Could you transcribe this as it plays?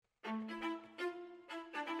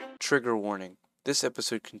Trigger warning. This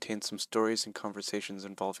episode contains some stories and conversations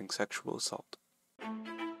involving sexual assault.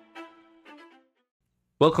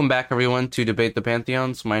 Welcome back, everyone, to Debate the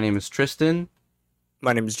Pantheon. My name is Tristan.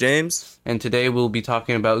 My name is James. And today we'll be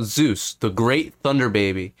talking about Zeus, the great thunder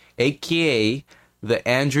baby, a.k.a. the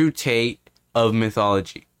Andrew Tate of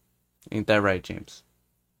mythology. Ain't that right, James?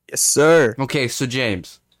 Yes, sir. Okay, so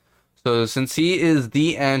James. So since he is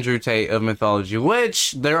the Andrew Tate of mythology,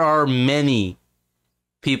 which there are many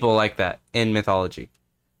people like that in mythology,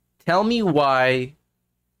 tell me why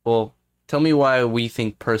we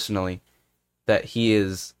think personally that he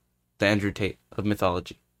is the Andrew Tate of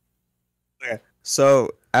mythology. Okay.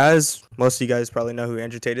 So, as most of you guys probably know who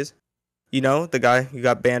Andrew Tate is, you know, the guy who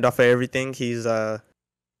got banned off of everything. He's, no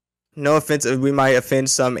offense, we might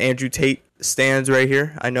offend some Andrew Tate stands right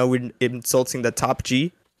here. I know we're insulting the top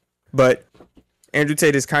G, but Andrew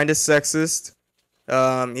Tate is kind of sexist.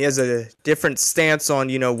 He has a different stance on,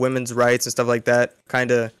 women's rights and stuff like that.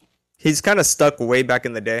 He's kind of stuck way back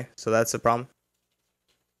in the day, so that's the problem.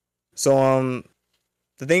 So,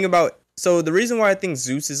 the reason why I think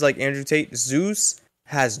Zeus is like Andrew Tate, Zeus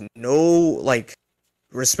has no,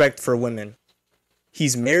 respect for women.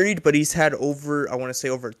 He's married, but he's had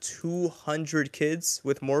over 200 kids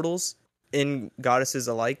with mortals and goddesses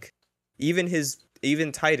alike.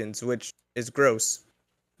 Even Titans, which is gross,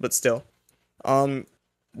 but still.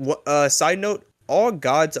 Side note, all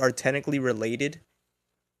gods are technically related,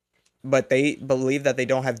 but they believe that they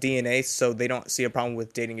don't have DNA, so they don't see a problem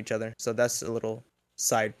with dating each other. So that's a little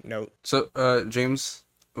side note. So, James,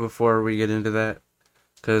 before we get into that,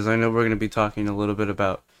 because I know we're going to be talking a little bit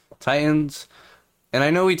about Titans, and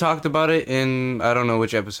I know we talked about it in, I don't know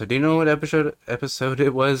which episode. Do you know what episode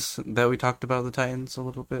it was that we talked about the Titans a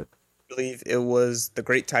little bit? I believe it was the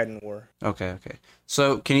Great Titan War. Okay.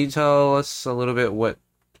 So, can you tell us a little bit what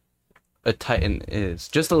a Titan is?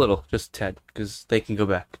 Just a little, just a tad, because they can go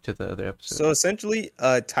back to the other episode. So, essentially,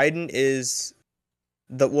 Titan is...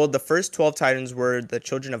 The first 12 Titans were the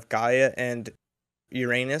children of Gaia and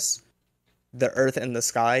Uranus, the Earth and the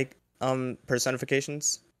Sky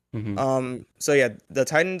personifications. Mm-hmm. The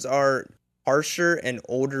Titans are harsher and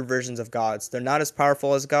older versions of gods. They're not as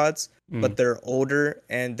powerful as gods, but they're older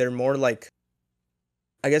and they're more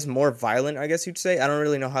more violent, I guess you'd say. I don't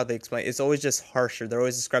really know how they explain it. It's always just harsher. They're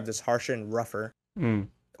always described as harsher and rougher.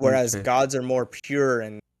 Whereas gods are more pure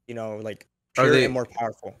and, pure and more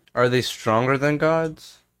powerful. Are they stronger than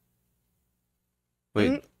gods?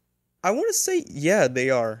 Wait. I want to say, yeah, they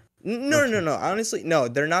are. No. Honestly, no,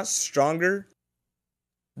 they're not stronger.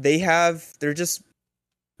 There's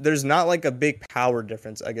not a big power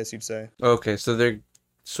difference, I guess you'd say. Okay, so they're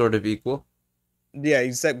sort of equal? Yeah,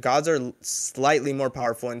 except gods are slightly more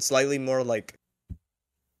powerful and slightly more I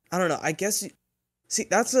don't know, I guess, see,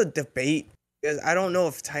 that's a debate. Because I don't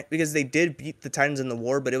know because they did beat the Titans in the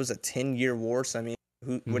war, but it was a 10-year war, so I mean,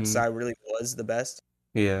 which side really was the best?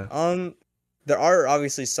 Yeah. There are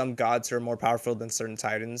obviously some gods who are more powerful than certain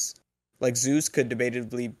Titans. Like Zeus could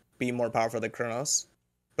debatably be more powerful than Kronos.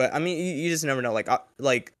 But I mean, you just never know.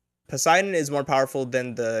 Like Poseidon is more powerful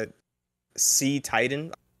than the Sea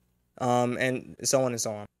Titan, and so on and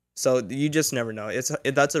so on. So you just never know.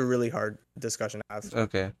 That's a really hard discussion to have.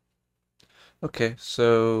 Okay.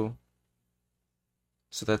 So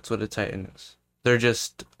that's what a Titan is. They're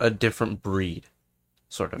just a different breed,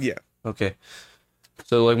 sort of. Yeah. Okay.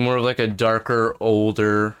 So more of a darker,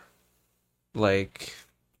 older, for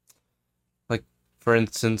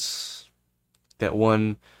instance, that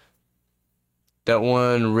one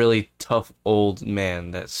really tough old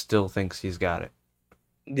man that still thinks he's got it.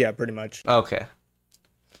 Yeah, pretty much. Okay.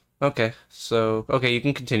 So, you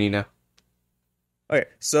can continue now. Okay,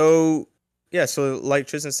 so like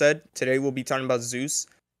Tristan said, today we'll be talking about Zeus.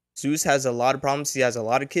 Zeus has a lot of problems. He has a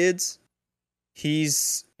lot of kids.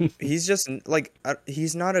 He's just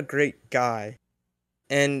he's not a great guy.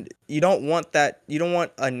 And you don't want that. You don't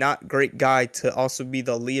want a not great guy to also be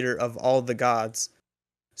the leader of all the gods.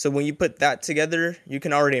 So when you put that together, you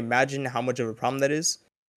can already imagine how much of a problem that is.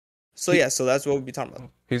 So so that's what we'll be talking about.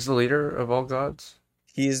 He's the leader of all gods?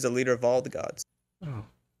 He is the leader of all the gods. Oh.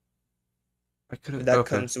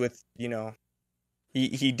 Comes with,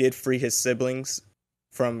 he did free his siblings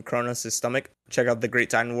from Kronos' stomach. Check out the Great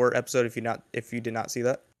Titan War episode if you did not see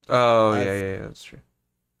that. Oh, yeah, that's true.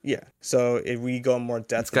 Yeah, so if we go in more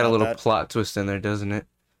depth, it's got a little plot twist in there, doesn't it?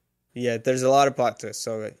 Yeah, there's a lot of plot twists.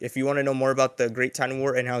 So if you want to know more about the Great Titan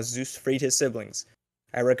War and how Zeus freed his siblings,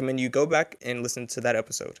 I recommend you go back and listen to that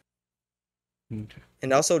episode. Okay.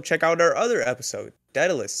 And also check out our other episode,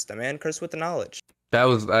 Daedalus, the man cursed with the knowledge. That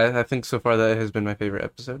was, I think so far that has been my favorite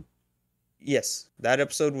episode. yes, that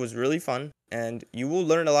episode was really fun, and you will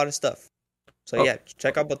learn a lot of stuff. So Oh, yeah,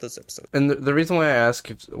 check out both those episodes. and the reason why I ask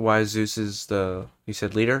if, why Zeus is you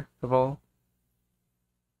said leader of all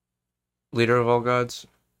gods.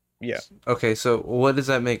 Yeah, Okay, so what does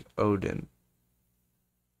that make Odin?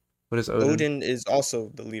 What is Odin? Odin is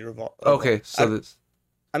also the leader of all. Okay, so this.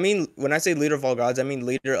 I mean, when I say leader of all gods, I mean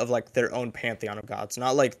leader of like their own pantheon of gods,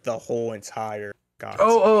 not like the whole entire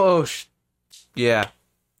gods. Yeah,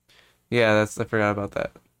 yeah. I forgot about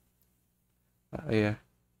that. Yeah.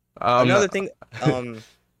 Another thing, um,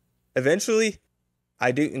 eventually,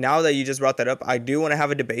 I do now that you just brought that up, I do want to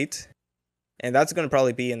have a debate, and that's going to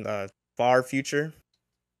probably be in the far future,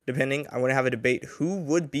 depending. I want to have a debate who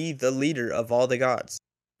would be the leader of all the gods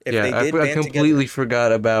if Yeah, they did I band completely together.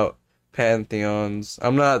 forgot about pantheons.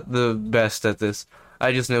 I'm not the best at this.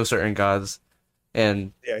 I just know certain gods,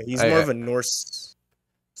 and Yeah, he's more I of a Norse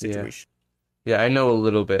yeah, situation. yeah, I know a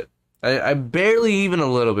little bit. I barely even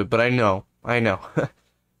a little bit, but I know.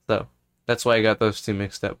 So that's why I got those two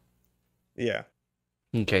mixed up. Yeah.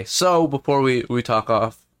 Okay, so before we talk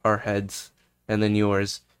off our heads and then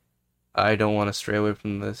yours, I don't want to stray away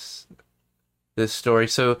from this story.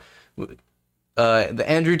 So, the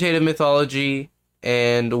Andrew Tate of mythology,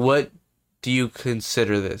 and what do you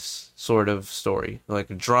consider this sort of story? Like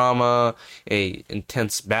a drama, a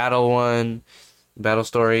intense battle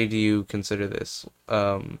story? Do you consider this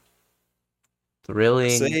thrilling?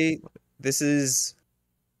 Say this is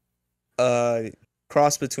a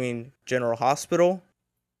cross between General Hospital,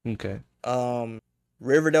 Okay. um,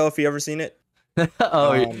 Riverdale, if you ever seen it.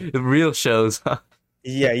 Oh, Um, the real shows, huh?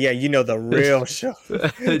 yeah, yeah, you know the real show.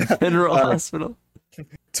 General uh, Hospital.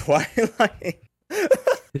 Twilight.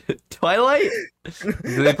 Twilight?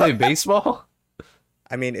 Do they play baseball?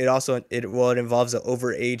 I mean, it involves an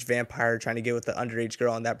overage vampire trying to get with the underage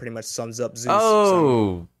girl, and that pretty much sums up Zeus. So, I mean,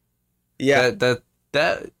 Oh, yeah,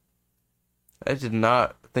 that I did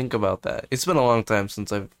not think about that. It's been a long time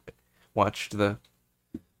since I've watched the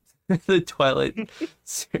Twilight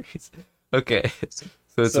series. Okay,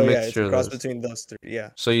 so it's a so yeah, it's mixture a of cross those. between those three.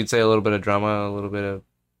 Yeah, So you'd say a little bit of drama, a little bit of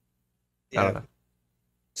I don't yeah. know.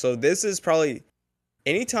 So this is probably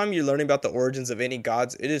anytime you're learning about the origins of any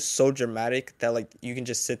gods, it is so dramatic that like you can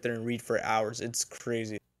just sit there and read for hours. It's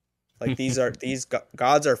crazy. Like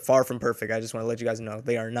gods are far from perfect. I just want to let you guys know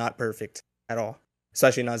they are not perfect at all,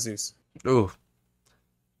 especially not Zeus. Ooh,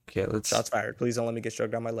 okay, let's. Shots fired. Please don't let me get struck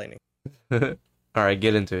down by lightning. All right,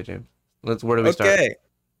 get into it, James. Where do we start? Okay.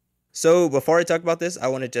 So before I talk about this, I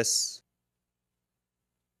want to just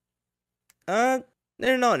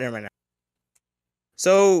never mind.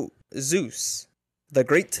 So Zeus, the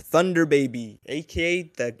great thunder baby, aka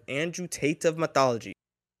the Andrew Tate of mythology.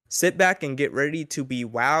 Sit back and get ready to be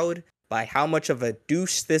wowed by how much of a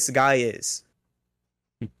douche this guy is.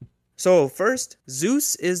 So first,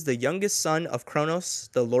 Zeus is the youngest son of Kronos,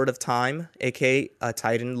 the Lord of Time, aka a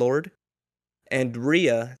Titan Lord, and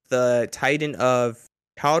Rhea, the Titan of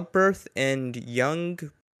childbirth and young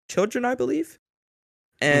children, I believe.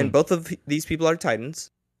 And both of these people are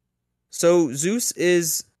Titans. So Zeus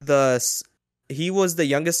is he was the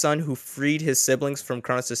youngest son who freed his siblings from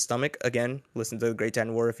Kronos' stomach. Again, listen to the Great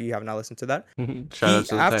Titan War if you have not listened to that. Shout out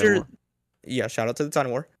to the Titan War. Yeah, shout out to the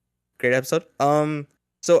Titan War. Great episode.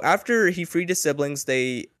 So after he freed his siblings,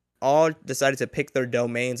 they all decided to pick their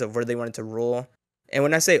domains of where they wanted to rule. And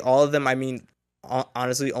when I say all of them, I mean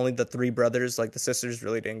honestly only the three brothers. Like the sisters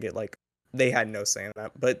really didn't get they had no say in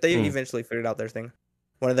that, but they eventually figured out their thing.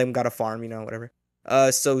 One of them got a farm, whatever.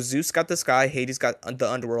 So Zeus got the sky, Hades got the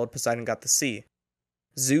underworld, Poseidon got the sea.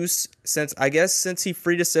 Zeus, since he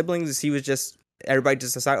freed his siblings, he was everybody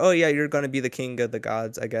just decided, oh yeah, you're gonna be the king of the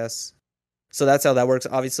gods, I guess. So that's how that works.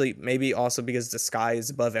 Obviously, maybe also because the sky is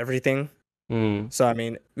above everything. So I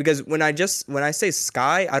mean, because when I say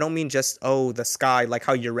sky, I don't mean just the sky, like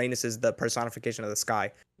how Uranus is the personification of the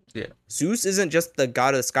sky. Yeah. Zeus isn't just the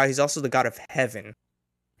god of the sky; he's also the god of heaven.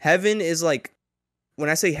 Heaven is like, when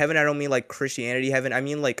I say heaven, I don't mean like Christianity heaven. I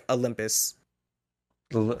mean like Olympus.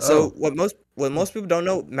 So what most people don't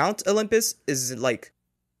know, Mount Olympus is like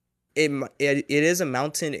it is a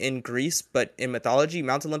mountain in Greece, but in mythology,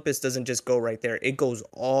 Mount Olympus doesn't just go right there. It goes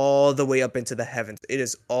all the way up into the heavens. It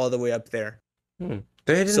is all the way up there. They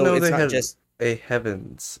didn't know they had a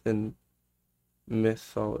heavens in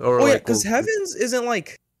mythology. Or yeah, because heavens isn't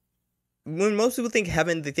like, when most people think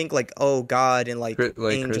heaven, they think like, oh, God and like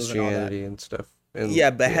angels Christianity and all that. stuff.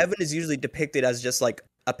 Yeah, but heaven is usually depicted as just like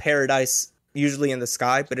a paradise, usually in the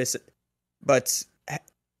sky. But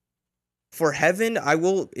for heaven,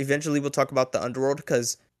 we'll talk about the underworld,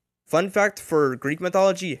 because fun fact for Greek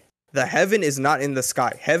mythology, the heaven is not in the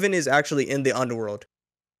sky. Heaven is actually in the underworld.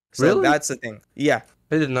 So Really? that's the thing. Yeah.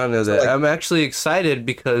 I did not know So that. like, I'm actually excited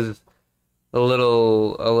because a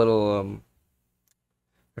little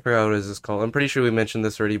I forgot what is this called. I'm pretty sure we mentioned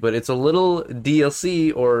this already, but it's a little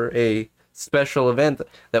DLC or a special event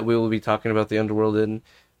that we will be talking about the underworld in.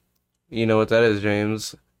 You know what that is,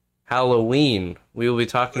 James? Halloween. We will be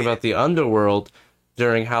talking about the underworld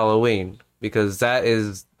during Halloween because that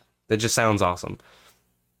just sounds awesome.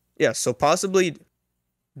 yeah. So possibly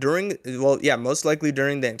most likely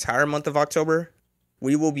during the entire month of October,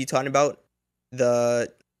 we will be talking about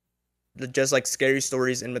the just like scary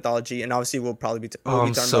stories in mythology, and obviously Oh, we'll be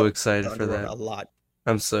I'm talking so about excited the for underworld that. a lot.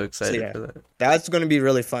 I'm so So excited yeah, for that. that's going to be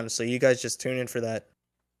really fun. So you guys just tune in for that.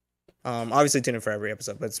 Obviously tune in for every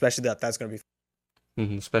episode, but especially that's going to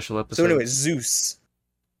be. Special So anyway, episodes. Zeus.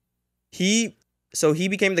 He he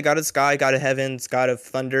became the god of the sky, god of heavens, god of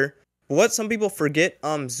thunder. But what some people forget,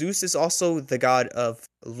 Zeus is also the god of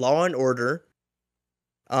law and order,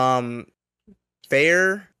 um,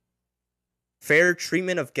 fair fair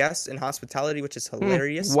treatment of guests and hospitality, which is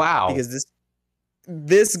hilarious Wow. because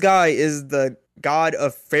this guy is the god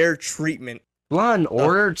of fair treatment Law and of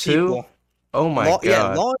Order too? people. Oh my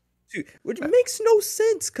God. Law too, which makes no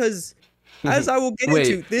sense because as I will get Wait,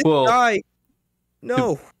 into, this well, guy, to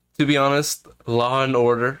no, to be honest, Law and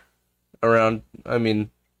Order around, I mean,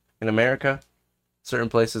 in America, certain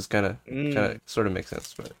places kind of sort of make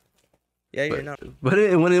sense, yeah, you're but not.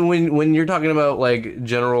 when you're talking about like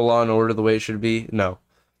general Law and Order the way it should be, no,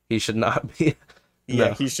 he should not be. Yeah,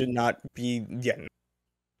 No. he should not be. Yeah.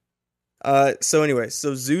 So anyway,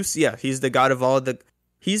 so Zeus, yeah, he's the god of all the.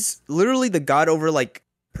 He's literally the god over like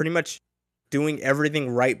pretty much doing everything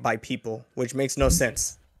right by people, which makes no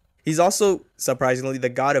sense. He's also surprisingly the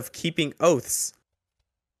god of keeping oaths.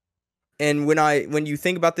 And when you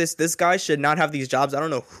think about this guy should not have these jobs. I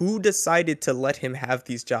don't know who decided to let him have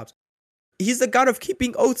these jobs. He's the god of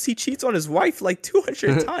keeping oaths. He cheats on his wife like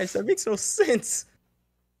 200 times. That makes no sense.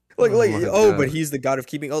 Oh my But God. he's the god of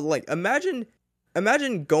keeping. Oh, like imagine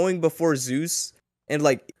going before Zeus and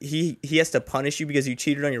like he has to punish you because you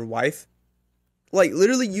cheated on your wife. Like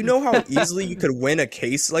literally, you know how easily you could win a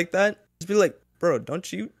case like that. Just be like, bro,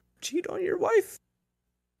 don't you cheat on your wife?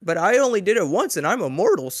 But I only did it once, and I'm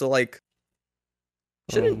immortal, so like,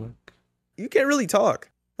 Oh shouldn't my you can't really talk?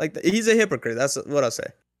 Like he's a hypocrite. That's what I'll say.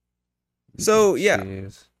 So yeah,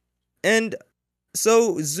 Jeez. and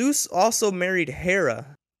so Zeus also married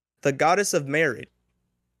Hera, the goddess of marriage.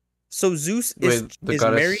 So Zeus is Wait, is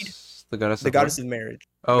married, the goddess the of what? goddess of marriage,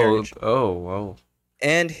 Oh, marriage, oh, oh.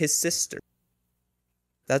 and his sister.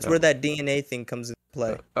 That's where Oh. that DNA thing comes into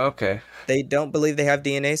play. Okay. They don't believe they have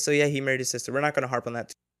DNA, so yeah, he married his sister. We're not gonna harp on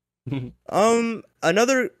that.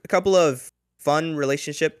 Another couple of fun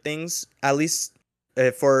relationship things, at least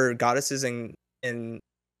for goddesses and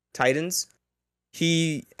titans.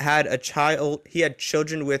 He had a child. He had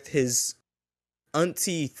children with his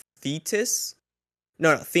auntie Thetis.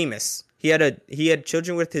 No, Themis. He had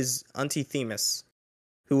children with his auntie Themis,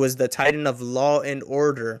 who was the titan of law and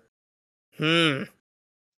order. Hmm.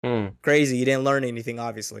 Crazy. You didn't learn anything,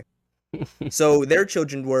 obviously. So their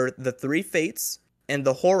children were the three fates and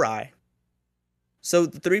the Horai. So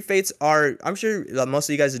the three fates are, I'm sure most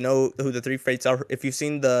of you guys know who the three fates are. If you've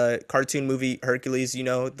seen the cartoon movie Hercules, you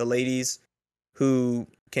know the ladies who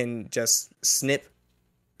can just snip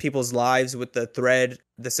people's lives with the thread,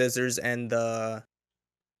 the scissors, and the,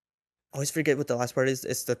 I always forget what the last part is.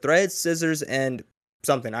 It's the thread, scissors, and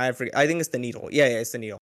something. I forget. I think it's the needle. Yeah, it's the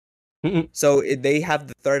needle. So they have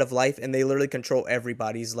the thread of life, and they literally control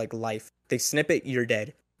everybody's like life. They snip it, you're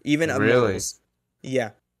dead. Even Really? immortals.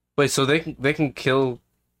 Yeah, Wait, so they can kill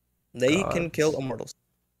they can kill gods? immortals.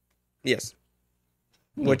 Yes,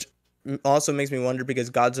 Hmm. which also makes me wonder because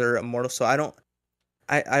gods are immortal. So I don't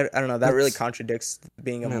know. That really That's contradicts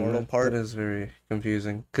being man, immortal that part. is very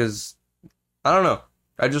confusing. Cause I don't know.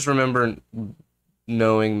 I just remember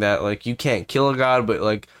knowing that like you can't kill a god, but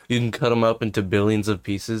like you can cut him up into billions of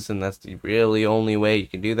pieces, and that's the really only way you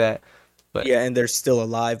can do that. But Yeah, and they're still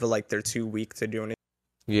alive, but like they're too weak to do it.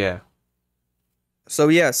 yeah. So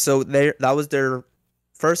yeah, so that was their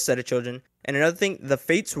first set of children. And another thing, the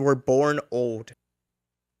Fates were born old.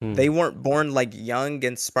 Hmm. They weren't born like young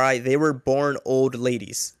and spry. They were born old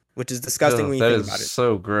ladies, which is disgusting Oh, when you that think is about it.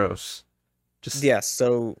 so gross. Just Yeah,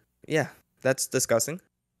 so yeah, that's disgusting.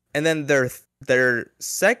 And then their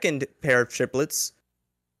second pair of triplets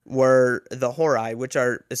were the Horai, which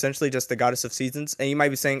are essentially just the goddess of seasons. And you might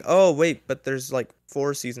be saying, "Oh, wait, but there's like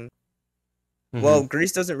 4 seasons." mm-hmm. Well,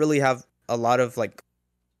 Greece doesn't really have a lot of like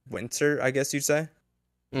winter, I guess you'd say.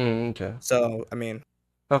 Okay. So, I mean,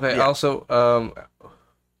 Okay, yeah. also,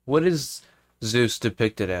 what is Zeus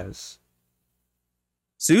depicted as?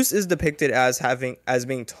 Zeus is depicted as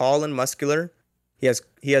being tall and muscular. He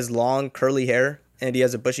has long curly hair and he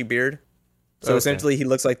has a bushy beard. So Okay. essentially, he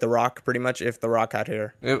looks like The Rock, pretty much, if The Rock had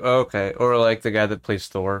hair. Okay. Or like the guy that plays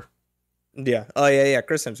Thor. Yeah. Oh yeah, yeah.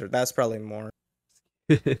 Chris Hemsworth. That's probably more.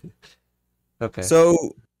 Okay.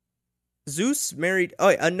 So Zeus married. Oh,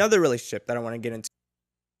 yeah, another relationship that I want to get into.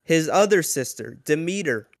 His other sister,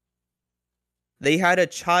 Demeter. They had a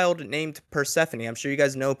child named Persephone. I'm sure you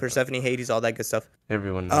guys know Persephone, Hades, all that good stuff.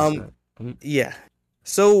 Everyone knows Um, that. Mm. yeah.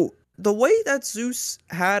 So the way that Zeus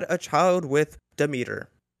had a child with Demeter.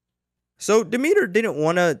 So Demeter didn't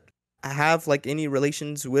want to have like any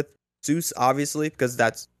relations with Zeus, obviously, because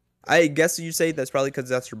that's. I guess you say that's probably because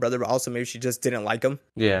that's her brother, but also maybe she just didn't like him.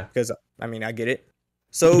 Yeah. Because I mean, I get it.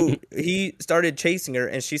 So he started chasing her,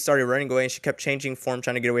 and she started running away, and she kept changing form,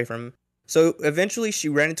 trying to get away from him. So eventually, she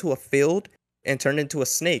ran into a field and turned into a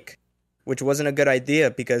snake, which wasn't a good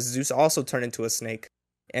idea because Zeus also turned into a snake,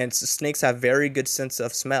 and snakes have very good sense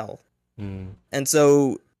of smell. Mm. And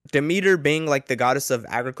so Demeter, being like the goddess of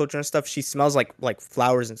agriculture and stuff, she smells like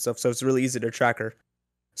flowers and stuff, so it's really easy to track her.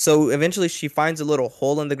 So eventually, she finds a little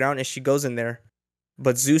hole in the ground, and she goes in there,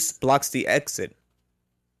 but Zeus blocks the exit.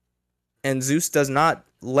 And Zeus does not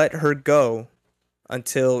let her go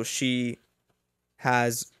until she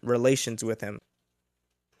has relations with him.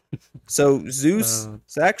 So Zeus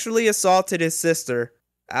sexually assaulted his sister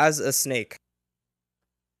as a snake.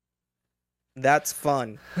 That's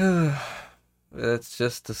fun. That's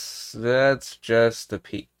just a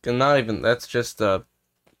peak. And not even that's just a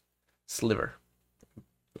sliver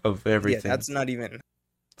of everything. Yeah, that's not even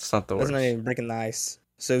It's not the worst. breaking the ice.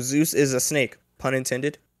 So Zeus is a snake, pun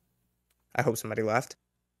intended. I hope somebody laughed.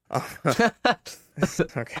 Oh,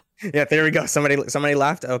 okay. Yeah, there we go. Somebody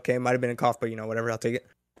laughed. Okay, might have been a cough, but whatever. I'll take it.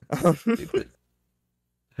 Hope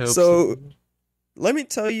So let me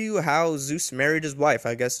tell you how Zeus married his wife.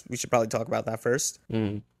 I guess we should probably talk about that first.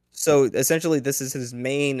 Mm. So essentially, this is his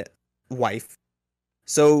main wife.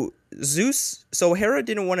 So Hera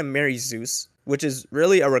didn't want to marry Zeus, which is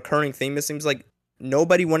really a recurring theme. It seems like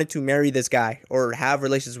nobody wanted to marry this guy or have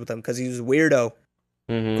relations with him because he was a weirdo,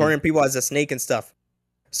 cornering people as a snake and stuff.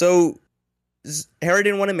 So Hera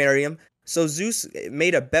didn't want to marry him. So Zeus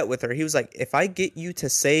made a bet with her. He was like, if I get you to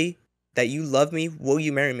say that you love me, will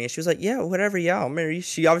you marry me? And she was like, yeah, whatever. Yeah, I'll marry you.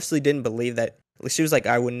 She obviously didn't believe that. She was like,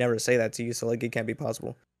 I would never say that to you. So like, it can't be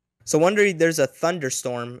possible. So one day there's a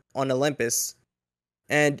thunderstorm on Olympus.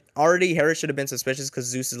 And already Hera should have been suspicious because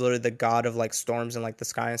Zeus is literally the god of like storms and like the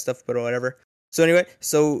sky and stuff, but whatever. So anyway,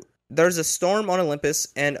 so there's a storm on Olympus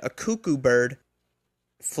and a cuckoo bird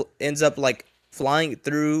ends up like flying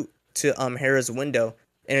through to Hera's window,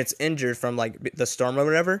 and it's injured from like the storm or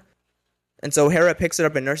whatever. And so Hera picks it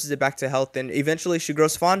up and nurses it back to health, and eventually she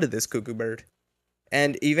grows fond of this cuckoo bird.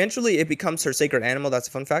 And eventually it becomes her sacred animal. That's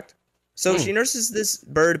a fun fact. So she nurses this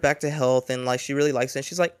bird back to health, and like she really likes it. And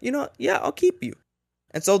she's like, yeah, I'll keep you.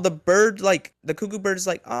 And so the bird, like the cuckoo bird, is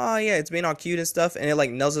like, oh yeah, it's being all cute and stuff, and it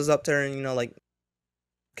like nuzzles up to her and like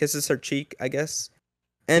kisses her cheek, I guess.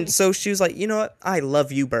 And so she was like, you know what? I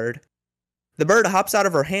love you, bird. The bird hops out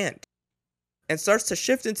of her hand and starts to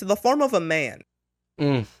shift into the form of a man.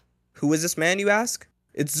 Mm. Who is this man, you ask?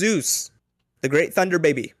 It's Zeus, the great thunder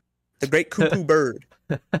baby, the great cuckoo bird.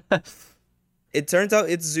 It turns out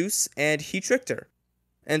it's Zeus, and he tricked her.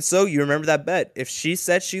 And so you remember that bet. If she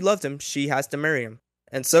said she loved him, she has to marry him.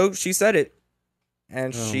 And so she said it.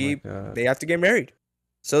 And they have to get married.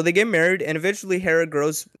 So they get married, and eventually Hera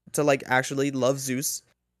grows to like actually love Zeus.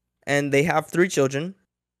 And they have 3 children.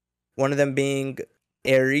 One of them being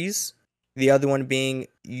Ares, the other one being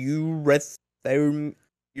Eurythra.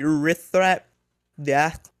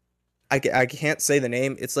 Yeah, I can't say the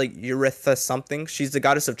name. It's like Eurytha something. She's the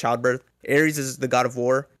goddess of childbirth. Ares is the god of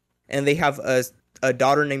war, and they have a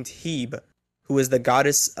daughter named Hebe, who is the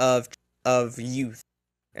goddess of youth,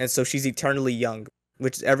 and so she's eternally young,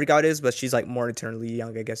 which every god is, but she's like more eternally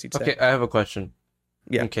young, I guess you'd say. Okay, I have a question.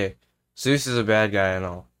 Yeah. Okay, Zeus is a bad guy and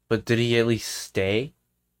all, but did he at least stay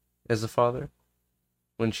as a father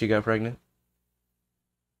when she got pregnant?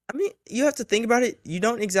 I mean, you have to think about it. You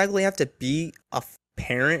don't exactly have to be a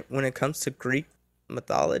parent when it comes to Greek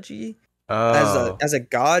mythology as a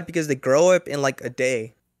god, because they grow up in like a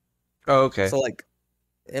day. Oh, okay. So like,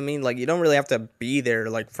 I mean, like you don't really have to be there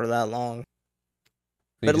like for that long.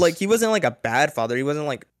 But like he wasn't like a bad father. He wasn't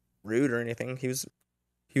like rude or anything. He was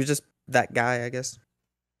just that guy, I guess.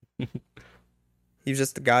 He was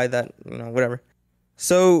just the guy that, whatever.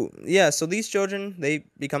 So yeah, so these children, they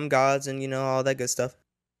become gods and all that good stuff.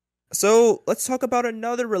 So let's talk about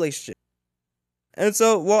another relationship. And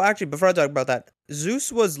so, well, actually, before I talk about that,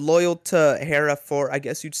 Zeus was loyal to Hera for, I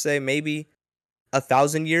guess you'd say, maybe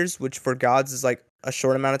 1,000 years, which for gods is like a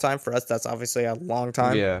short amount of time. For us, that's obviously a long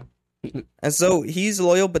time. Yeah. And so he's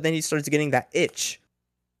loyal, but then he starts getting that itch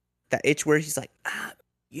where he's like,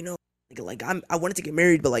 you know, like I wanted to get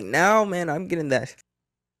married, but like now, man, I'm getting that.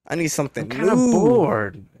 I need something I'm kind of new.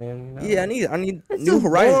 bored. Man, Yeah, I need it's new so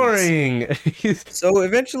horizons. boring.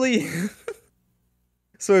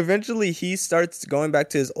 So eventually, he starts going back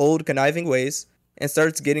to his old conniving ways and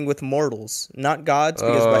starts getting with mortals, not gods,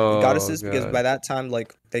 because Oh goddesses, because by god. that time,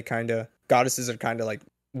 like goddesses are kind of like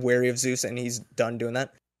wary of Zeus, and he's done doing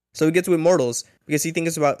that. So he gets with mortals because he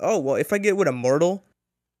thinks about, oh well, if I get with a mortal,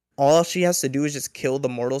 all she has to do is just kill the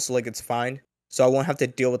mortal, so like it's fine. So I won't have to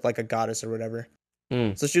deal with like a goddess or whatever.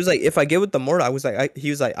 Hmm. So she was like, if I get with the mortal, he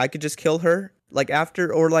was like, I could just kill her like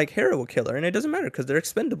after, or like Hera will kill her, and it doesn't matter because they're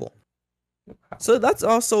expendable. So that's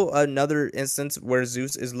also another instance where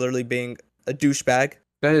Zeus is literally being a douchebag.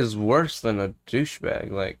 That is worse than a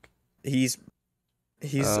douchebag. Like, He's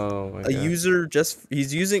oh my a god. user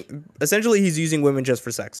he's using women just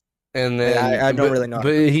for sex. And And then, I don't really know.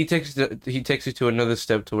 but he takes you to another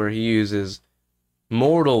step to where he uses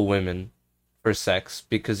mortal women for sex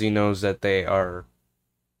because he knows that they are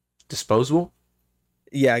disposable.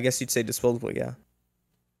 Yeah, I guess you'd say disposable, yeah.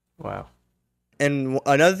 Wow. And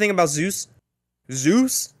another thing about Zeus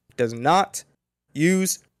does not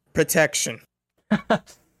use protection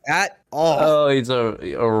at all. Oh, he's a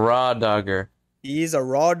raw dogger. He's a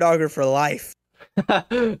raw dogger for life.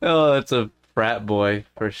 Oh, that's a frat boy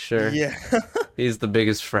for sure. Yeah. He's the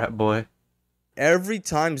biggest frat boy. Every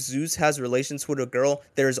time Zeus has relations with a girl,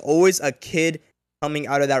 there's always a kid coming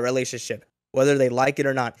out of that relationship, whether they like it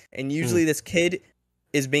or not. And usually this kid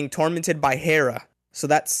is being tormented by Hera. So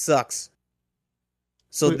that sucks.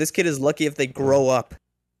 So Wait. this kid is lucky if they grow up.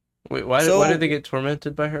 Wait, why did they get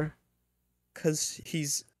tormented by her? Because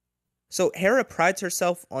so Hera prides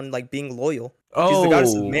herself on like being loyal. Oh, She's the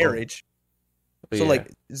goddess of marriage. So yeah.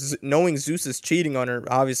 like knowing Zeus is cheating on her,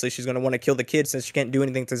 obviously she's gonna want to kill the kid since she can't do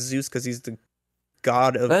anything to Zeus because he's the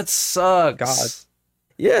god of That sucks. gods.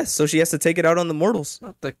 Yeah, so she has to take it out on the mortals.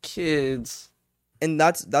 Not the kids. And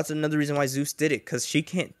that's another reason why Zeus did it, because she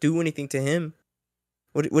can't do anything to him.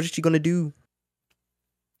 What is she gonna do?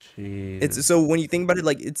 Jeez. It's so when you think about it,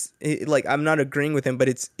 like like I'm not agreeing with him, but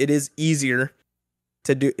it is easier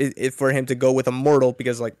to do it for him to go with a mortal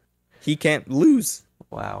because like he can't lose.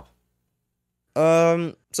 Wow.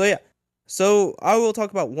 So yeah. So I will talk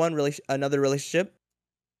about another relationship.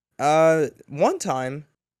 One time,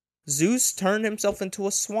 Zeus turned himself into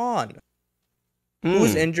a swan who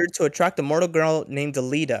was injured to attract a mortal girl named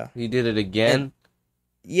Leda. He did it again.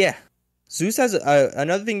 Yeah. Zeus has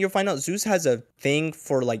another thing you'll find out. Zeus has a thing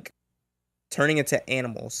for like turning into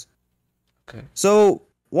animals. Okay. So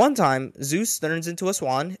one time, Zeus turns into a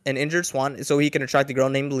swan, an injured swan, so he can attract a girl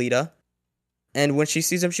named Leda. And when she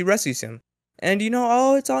sees him, she rescues him. And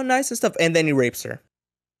oh, it's all nice and stuff. And then he rapes her.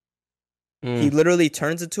 He literally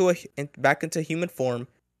turns back into human form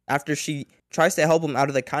after she tries to help him out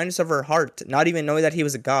of the kindness of her heart, not even knowing that he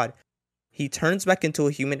was a god. He turns back into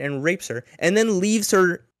a human and rapes her, and then leaves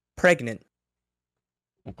her pregnant.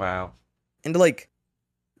 Wow. And like,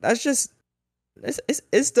 that's just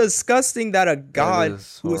it's disgusting that a god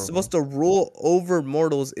who is supposed to rule over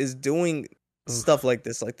mortals is doing stuff like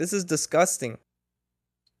this. Like, this is disgusting.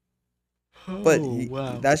 But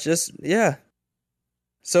wow. that's just yeah.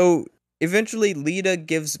 So eventually, Leda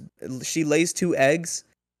lays 2 eggs,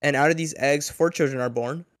 and out of these eggs, 4 children are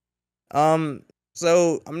born.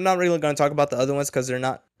 So I'm not really going to talk about the other ones because they're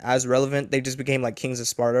not as relevant. They just became like kings of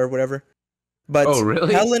Sparta or whatever. But oh,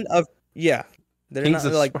 really? Yeah, they're Kings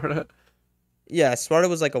not of like Sparta? Yeah, Sparta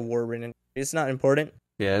was like a war-ridden. It's not important.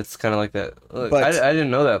 Yeah, it's kind of like that. Look, But I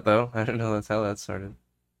didn't know that though. I didn't know that's how that started.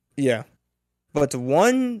 yeah, but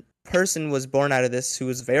one person was born out of this who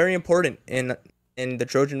was very important in the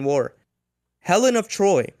Trojan War. Helen of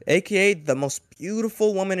Troy, aka the most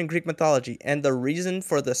beautiful woman in Greek mythology and the reason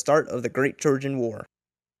for the start of the Great Trojan War.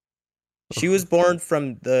 She was born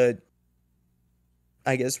from the,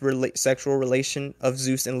 I guess, sexual relation of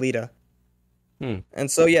Zeus and Leda. And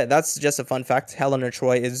so, yeah, that's just a fun fact. Helen of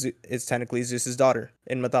Troy is technically Zeus's daughter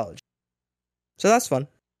in mythology. So that's fun.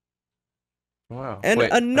 Wow. And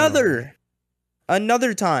Wait, another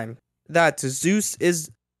time that Zeus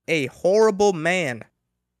is a horrible man.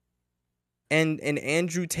 And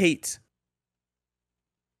Andrew Tate.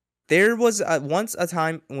 There was once a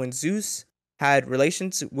time when Zeus had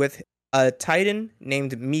relations with a titan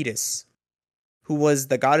named Metis, who was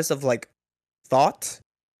the goddess of like thought.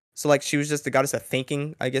 So like she was just the goddess of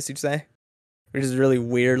thinking, I guess you'd say. Which is really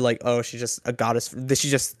weird. Like, oh, she's just a goddess. Does she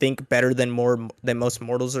just think better than most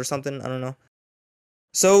mortals or something? I don't know.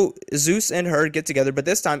 So Zeus and her get together, but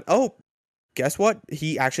this time, oh, guess what?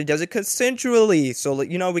 He actually does it consensually. So,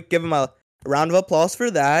 we give him a round of applause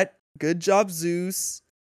for that. Good job, Zeus.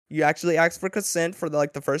 You actually asked for consent for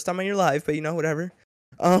the first time in your life, but whatever.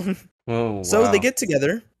 Um, Oh so they wow. get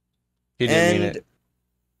together, He didn't mean and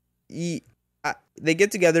it. they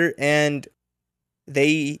get together, and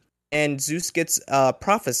Zeus gets a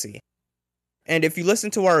prophecy. And if you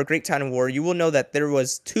listen to our Great Titan War, you will know that there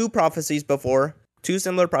was two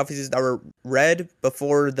similar prophecies that were read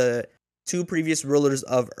before the two previous rulers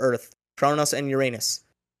of Earth, Kronos and Uranus.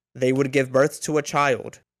 They would give birth to a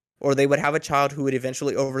child, or they would have a child who would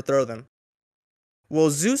eventually overthrow them. Well,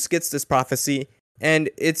 Zeus gets this prophecy, and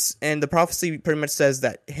the prophecy pretty much says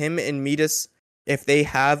that him and Metis, if they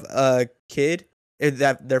have a kid,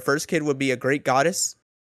 that their first kid would be a great goddess,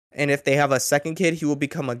 and if they have a second kid, he will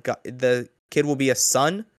become the kid will be a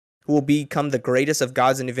son who will become the greatest of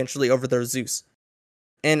gods and eventually overthrow Zeus.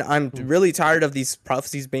 And I'm really tired of these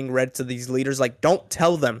prophecies being read to these leaders. Like, don't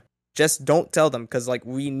tell them. Just don't tell them, because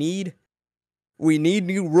we need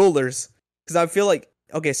new rulers. Because I feel like,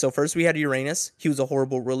 okay, so first we had Uranus. He was a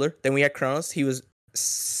horrible ruler. Then we had Kronos. He was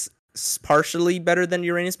partially better than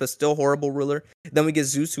Uranus, but still horrible ruler. Then we get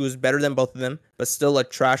Zeus, who was better than both of them, but still a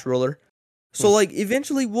trash ruler. So,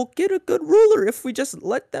 eventually we'll get a good ruler if we just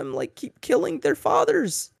let them, keep killing their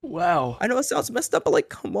fathers. Wow. I know it sounds messed up, but,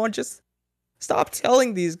 come on, just stop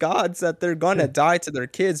telling these gods that they're gonna die to their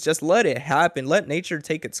kids. Just let it happen. Let nature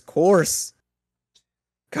take its course.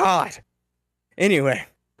 God. Anyway.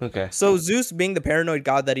 Okay. So, Zeus, being the paranoid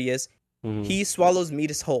god that he is, he swallows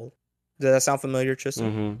Metis whole. Does that sound familiar,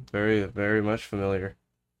 Tristan? Very, very much familiar.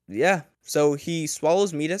 Yeah. So, he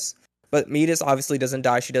swallows Metis. But Metis obviously doesn't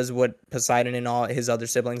die. She does what Poseidon and all his other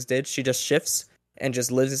siblings did. She just shifts and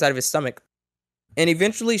just lives inside of his stomach. And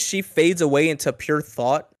eventually she fades away into pure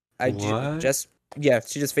thought. What?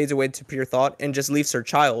 She just fades away into pure thought and just leaves her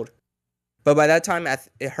child. But by that time,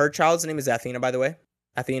 her child's name is Athena, by the way.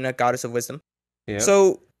 Athena, goddess of wisdom. Yeah.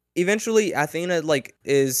 So eventually Athena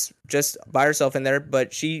is just by herself in there,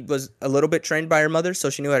 but she was a little bit trained by her mother, so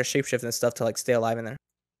she knew how to shapeshift and stuff to stay alive in there.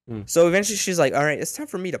 So eventually she's like, all right, it's time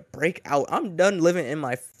for me to break out. I'm done living in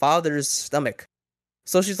my father's stomach.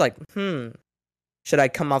 So she's like, should I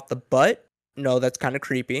come out the butt? No, that's kind of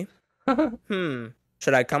creepy. Should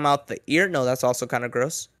I come out the ear? No, that's also kind of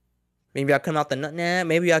gross. Maybe I'll come out the nut. Nah,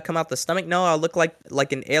 maybe I'll come out the stomach. No, I'll look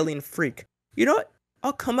like an alien freak. You know what?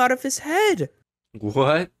 I'll come out of his head.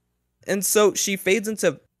 What? And so she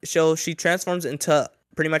she transforms into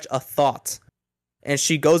pretty much a thought. And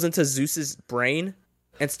she goes into Zeus's brain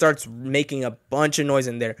and starts making a bunch of noise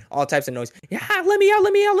in there. All types of noise. Yeah, let me out,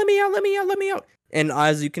 let me out, let me out, let me out, let me out. And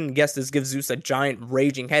as you can guess, this gives Zeus a giant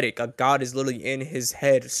raging headache. A god is literally in his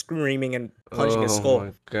head, screaming and punching his skull. Oh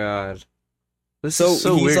my god. This is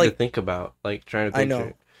so weird to think about. Trying to picture. I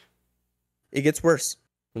know. It gets worse.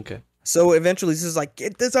 Okay. So eventually Zeus is like,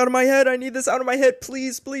 get this out of my head. I need this out of my head.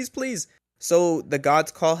 Please, please, please. So the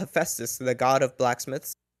gods call Hephaestus, the god of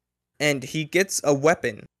blacksmiths. And he gets a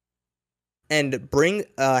weapon. And bring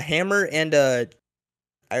a hammer and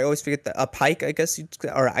I always forget a pike, I guess,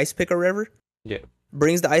 or an ice pick or whatever. Yeah.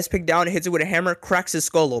 Brings the ice pick down, hits it with a hammer, cracks his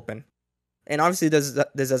skull open. And obviously this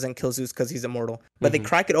doesn't kill Zeus because he's immortal. But they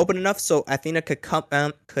crack it open enough so Athena could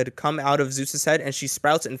come out of Zeus's head, and she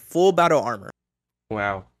sprouts in full battle armor.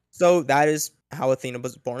 Wow. So that is how Athena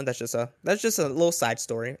was born. That's just a little side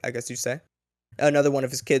story, I guess you'd say. Another one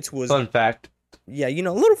of his kids who was... Fun fact. Yeah, a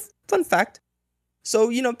little fun fact.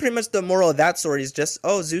 So, pretty much the moral of that story is just,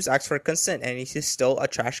 Zeus asked for consent, and he's still a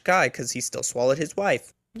trash guy because he still swallowed his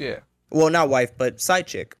wife. Yeah. Well, not wife, but side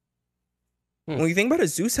chick. When you think about it,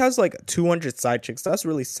 Zeus has 200 side chicks. That's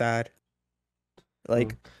really sad.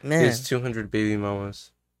 Man. He has 200 baby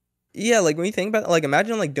mamas. Yeah, when you think about it,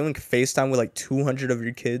 imagine doing FaceTime with 200 of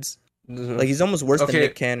your kids. He's almost worse than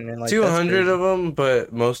Nick Cannon. And 200 of them,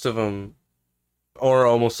 but most of them, or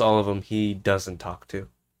almost all of them, he doesn't talk to.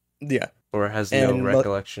 Yeah. Or has no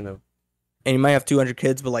recollection of. And you might have 200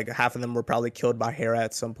 kids, but half of them were probably killed by Hera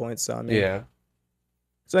at some point. So I mean, yeah.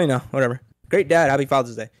 So whatever. Great dad. Happy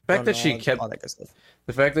Father's Day. The fact that she kept all that good stuff.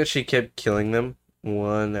 The fact that she kept killing them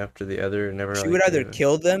one after the other, and never. She would either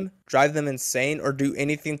kill them, drive them insane, or do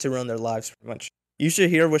anything to ruin their lives. Pretty much. You should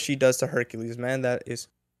hear what she does to Hercules, man. That is.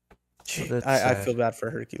 I feel bad for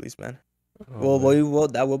Hercules, man. Oh, well,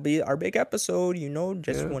 that will be our big episode.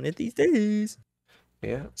 Just one of these days.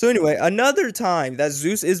 Yeah. So anyway, another time that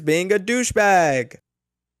Zeus is being a douchebag.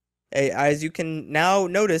 Hey, as you can now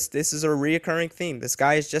notice, this is a reoccurring theme. This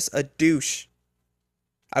guy is just a douche.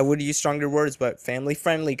 I would use stronger words, but family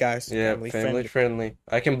friendly, guys. Yeah, family friendly.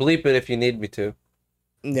 I can bleep it if you need me to.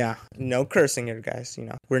 Yeah, no cursing here, guys.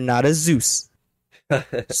 We're not a Zeus.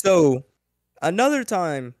 So, another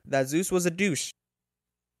time that Zeus was a douche.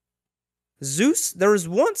 There was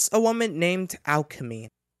once a woman named Alchemy,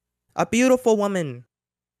 a beautiful woman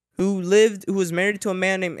who was married to a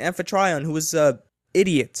man named Amphitryon, who was a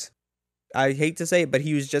idiot. I hate to say it, but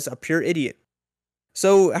he was just a pure idiot.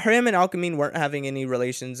 So him and Alchemy weren't having any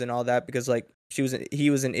relations and all that because like he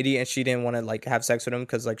was an idiot and she didn't want to like have sex with him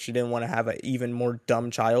because like she didn't want to have an even more dumb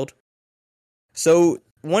child. So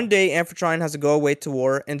one day Amphitryon has to go away to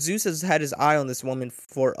war and Zeus has had his eye on this woman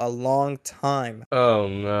for a long time. Oh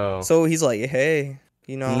no. So he's like, hey,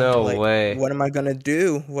 No like, way. what am I gonna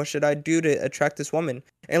do? What should I do to attract this woman?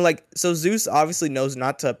 And like, so Zeus obviously knows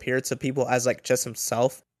not to appear to people as like just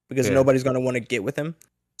himself because nobody's gonna want to get with him.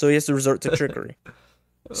 So he has to resort to trickery.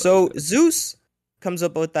 So Zeus comes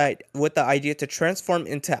up with the idea to transform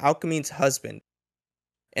into Alchemy's husband.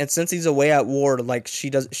 And since he's away at war, like he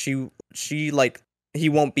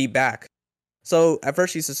won't be back. So at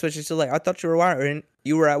first she's suspicious. She's like, I thought you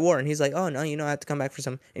were at war. And he's like, oh no, I have to come back for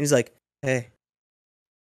some. And he's like, hey,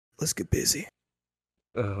 let's get busy.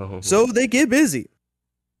 Oh. So they get busy.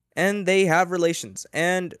 And they have relations.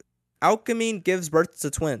 And Alchemy gives birth to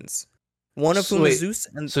twins. One of whom is Zeus.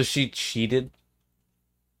 And so she cheated?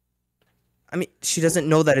 I mean, she doesn't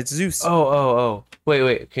know that it's Zeus. Oh.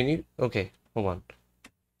 Wait. Can you? Okay, hold on.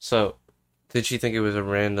 So, did she think it was a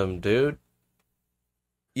random dude?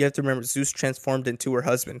 You have to remember, Zeus transformed into her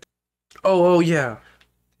husband. Oh, yeah.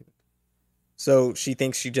 So she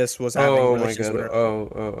thinks she just was having relations with her.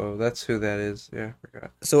 Oh, that's who that is. Yeah, I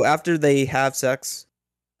forgot. So after they have sex,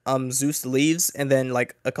 Zeus leaves, and then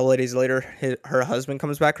like a couple of days later, her husband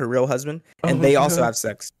comes back, her real husband, and they also have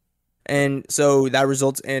sex. And so that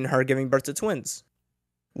results in her giving birth to twins.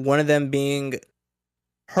 One of them being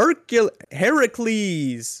Heracles.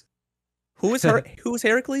 Who's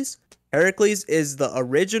Heracles? Heracles is the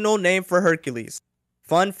original name for Hercules.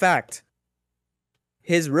 Fun fact.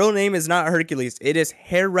 His real name is not Hercules. It is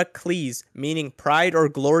Heracles, meaning pride or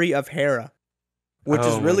glory of Hera. Which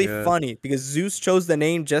is really funny because Zeus chose the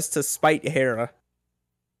name just to spite Hera.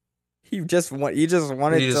 He just wanted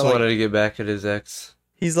to get back at his ex.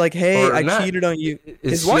 He's like, hey, I cheated on you.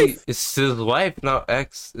 His wife. It's his wife, not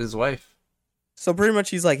ex. His wife. So pretty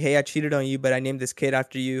much he's like, hey, I cheated on you, but I named this kid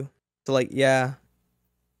after you. So like, yeah.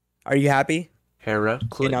 Are you happy?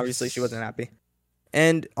 Heracles. And obviously she wasn't happy.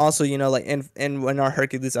 And also, like, and in our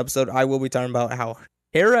Hercules episode, I will be talking about how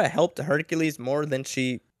Hera helped Hercules more than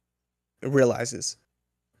she realizes.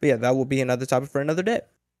 But yeah, that will be another topic for another day.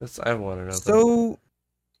 I want to know. So,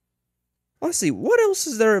 let's see. What else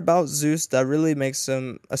is there about Zeus that really makes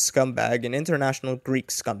him a scumbag, an international Greek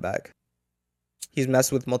scumbag? He's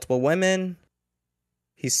messed with multiple women.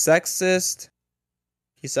 He's sexist.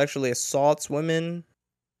 He sexually assaults women.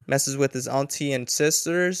 Messes with his auntie and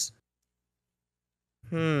sisters.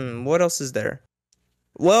 What else is there?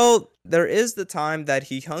 Well, there is the time that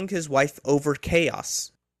he hung his wife over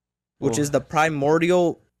chaos, which is the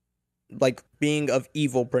primordial, like, being of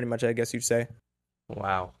evil, pretty much, I guess you'd say.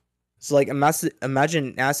 Wow. So, like, imagine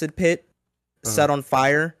an acid pit set on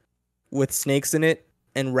fire with snakes in it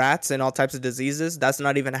and rats and all types of diseases. That's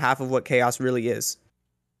not even half of what chaos really is.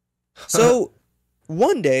 So,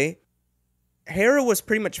 one day, Hera was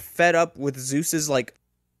pretty much fed up with Zeus's, like,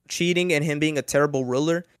 cheating and him being a terrible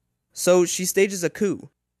ruler. So, she stages a coup.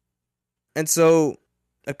 And so,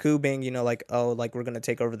 a coup being, like, oh, like, we're going to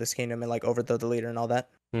take over this kingdom and, like, overthrow the leader and all that.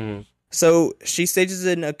 Mm-hmm. So, she stages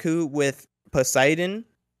in a coup with Poseidon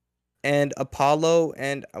and Apollo,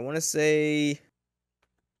 and I want to say,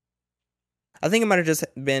 I think it might have just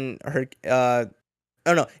been her,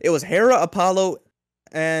 it was Hera, Apollo,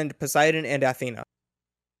 and Poseidon and Athena.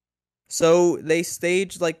 So they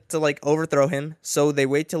stage to overthrow him. So they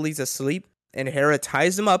wait till he's asleep, and Hera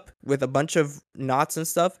ties him up with a bunch of knots and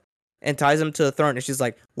stuff, and ties him to the throne. And she's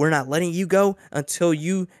like, "We're not letting you go until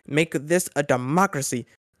you make this a democracy.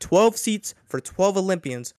 12 seats for 12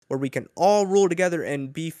 Olympians, where we can all rule together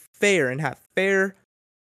and be fair and have fair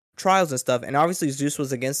trials and stuff." And obviously Zeus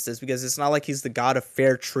was against this because it's not like he's the god of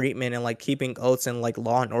fair treatment and like keeping oaths and like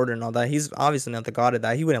law and order and all that. He's obviously not the god of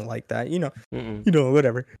that. He wouldn't like that,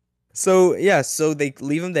 whatever. So yeah, so they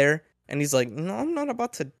leave him there, and he's like, "No, I'm not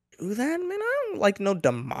about to do that, man. I don't like no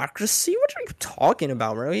democracy. What are you talking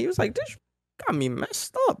about, bro?" He was like, "This got me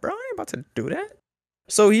messed up, bro. I ain't about to do that."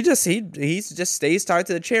 So he just stays tied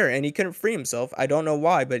to the chair, and he couldn't free himself. I don't know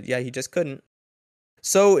why, but yeah, he just couldn't.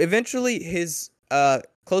 So eventually, his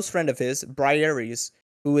close friend of his, Briareus,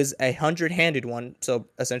 who is 100-handed one, so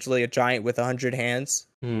essentially a giant with 100 hands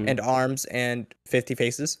and arms and 50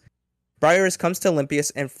 faces. Briareus comes to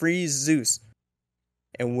Olympus and frees Zeus.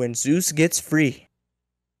 And when Zeus gets free,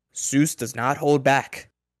 Zeus does not hold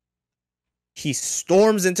back. He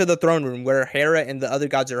storms into the throne room where Hera and the other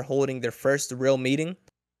gods are holding their first real meeting.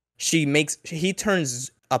 He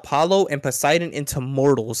turns Apollo and Poseidon into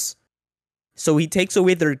mortals. So he takes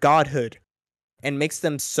away their godhood and makes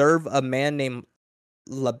them serve a man named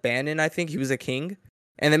Labanan, I think he was a king.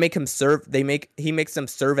 And he makes them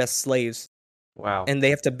serve as slaves. Wow. And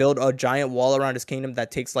they have to build a giant wall around his kingdom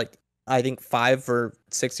that takes like, I think 5 or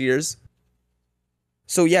 6 years.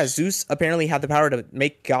 So yeah, Zeus apparently had the power to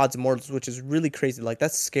make gods mortals, which is really crazy. Like,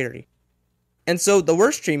 that's scary. And so the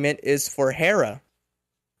worst treatment is for Hera.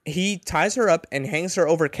 He ties her up and hangs her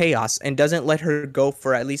over chaos and doesn't let her go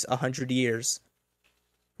for at least 100 years.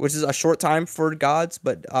 Which is a short time for gods,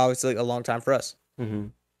 but obviously a long time for us. Mm-hmm.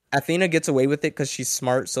 Athena gets away with it because she's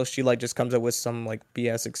smart, so she like just comes up with some like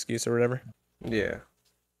BS excuse or whatever. Yeah.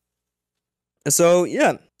 So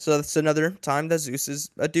yeah, so that's another time that Zeus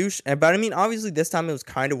is a douche. But I mean, obviously this time it was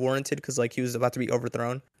kind of warranted because like he was about to be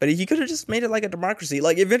overthrown. But he could have just made it like a democracy.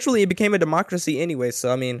 Like eventually it became a democracy anyway.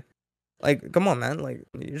 So I mean, like come on, man, like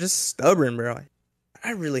you're just stubborn, bro.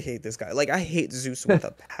 I really hate this guy. Like I hate Zeus with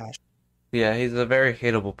a passion. Yeah, he's a very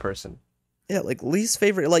hateable person. Yeah, like least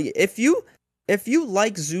favorite. Like if you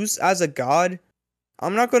like Zeus as a god,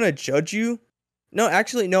 I'm not gonna judge you. No,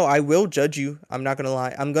 actually, no, I will judge you. I'm not gonna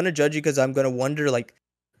lie. I'm gonna judge you because I'm gonna wonder, like,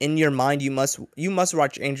 in your mind, you must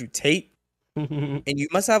watch Andrew Tate, and you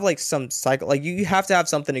must have like some cycle. Like, you have to have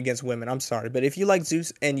something against women. I'm sorry, but if you like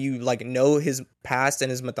Zeus and you like know his past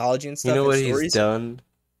and his mythology and stuff, You know what and stories, he's done?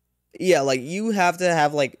 yeah, like you have to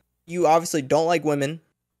have like you obviously don't like women,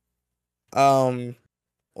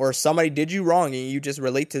 or somebody did you wrong and you just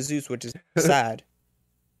relate to Zeus, which is sad,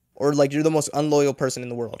 or like you're the most unloyal person in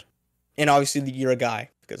the world. And obviously you're a guy,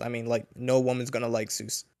 because I mean, like, no woman's gonna like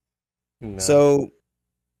Zeus. No. So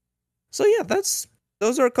yeah,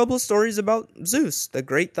 those are a couple of stories about Zeus, the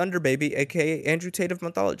great thunder baby, aka Andrew Tate of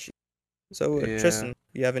mythology. So Yeah. Tristan,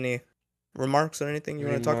 you have any remarks or anything you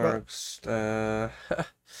want to talk about?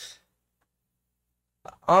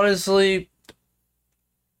 Honestly,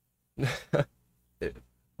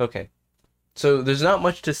 okay. So there's not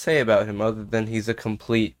much to say about him other than he's a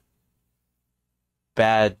complete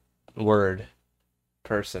bad word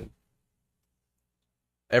person.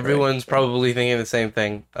 Everyone's probably thinking the same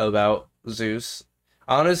thing about Zeus.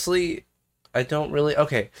 Honestly, I don't really...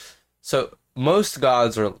 Okay, so most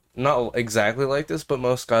gods are not exactly like this, but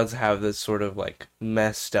most gods have this sort of, like,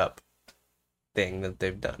 messed up thing that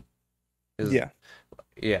they've done. Yeah.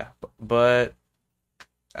 Yeah, but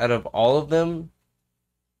out of all of them,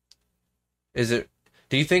 do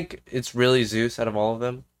you think it's really Zeus out of all of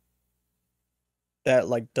them? That,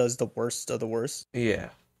 like, does the worst of the worst? Yeah,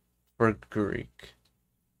 for Greek.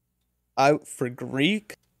 For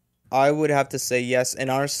Greek, I would have to say yes.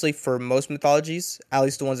 And honestly, for most mythologies, at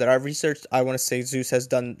least the ones that I've researched, I want to say Zeus has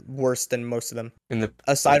done worse than most of them.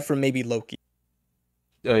 Aside from maybe Loki.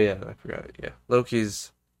 Oh yeah, I forgot. Yeah,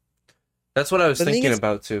 Loki's... That's what I was thinking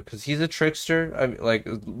about too, because he's a trickster. I mean, like,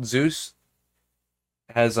 Zeus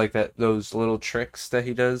has like those little tricks that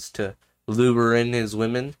he does to lure in his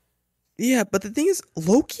women. Yeah, but the thing is,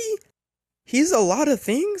 Loki, he's a lot of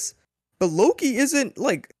things, but Loki isn't,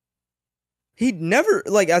 like, he never,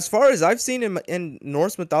 like, as far as I've seen in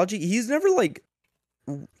Norse mythology, he's never, like,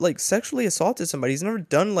 sexually assaulted somebody. He's never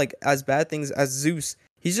done, like, as bad things as Zeus.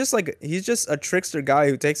 He's just a trickster guy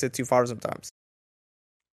who takes it too far sometimes.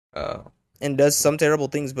 Oh. And does some terrible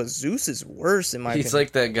things, but Zeus is worse, in my opinion. He's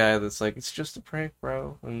like that guy that's like, it's just a prank,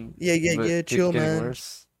 bro. And yeah, chill, man.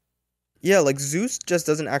 Worse. Yeah, like, Zeus just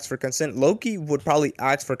doesn't ask for consent. Loki would probably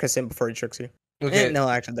ask for consent before he tricks you. Okay. No,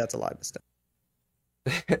 actually, that's a lie, but still.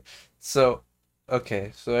 So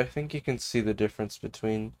I think you can see the difference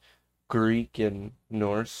between Greek and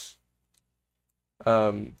Norse.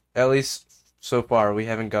 At least so far, we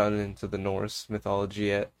haven't gotten into the Norse mythology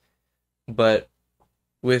yet. But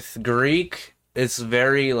with Greek, it's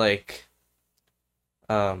very, like,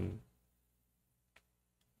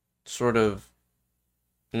 sort of,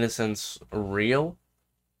 in a sense, real.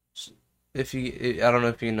 I don't know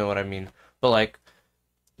if you know what I mean, but, like,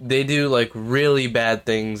 they do, like, really bad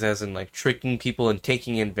things, as in, like, tricking people and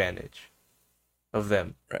taking advantage of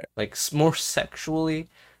them. Right. Like, more sexually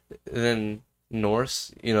than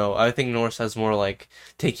Norse. You know, I think Norse has more, like,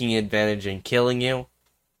 taking advantage and killing you,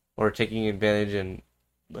 or taking advantage and,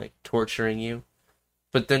 like, torturing you.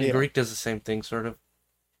 But then Greek does the same thing, sort of.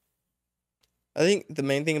 I think the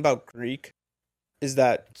main thing about Greek is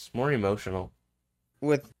that it's more emotional.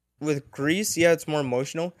 With Greece, yeah, it's more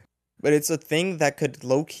emotional, but it's a thing that could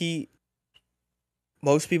low-key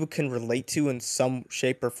most people can relate to in some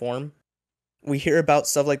shape or form. we hear about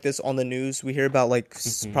stuff like this on the news. We hear about like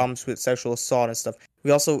Hmm. problems with sexual assault and stuff.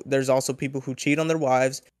 There's also people who cheat on their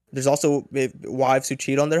wives. There's also wives who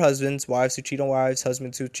cheat on their husbands, wives who cheat on wives,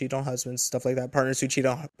 husbands who cheat on husbands, stuff like that. Partners who cheat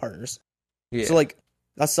on partners. So Yeah. like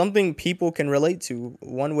that's something people can relate to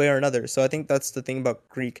one way or another. So I think that's the thing about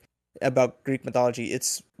Greek mythology.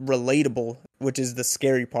 It's relatable, which is the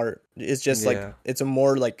scary part. It's just like Yeah. it's a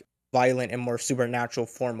more like violent and more supernatural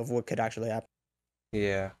form of what could actually happen.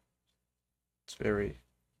 Yeah. It's very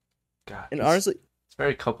God. And honestly, It's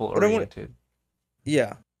very couple what I want oriented.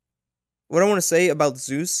 yeah, what I want to say about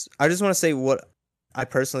Zeus, I just want to say what I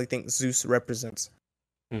personally think Zeus represents.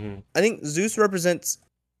 Hmm. I think Zeus represents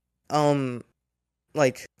um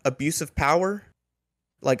like abusive power,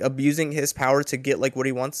 like abusing his power to get like what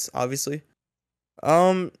he wants, obviously.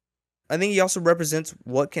 Um I think he also represents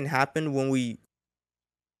what can happen when we,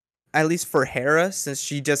 at least for Hera, since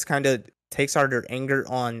she just kind of takes out her anger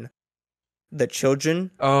on the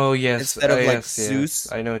children Oh yes. instead of like Yes. Yes.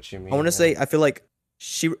 Zeus. I know what you I want mean. to Yeah. say I feel like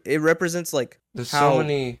it represents like There's so how,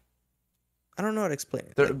 many. I don't know how to explain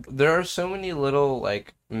it. There Like there are so many little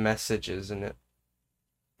like messages in it.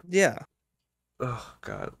 yeah, Oh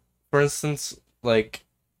God. For instance, like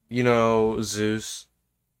Zeus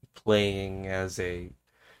playing as a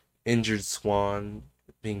injured swan,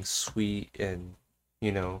 being sweet and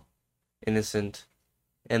you know innocent,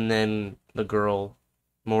 and then the girl,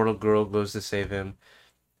 mortal girl, goes to save him,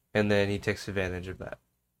 and then he takes advantage of that.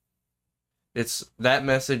 It's that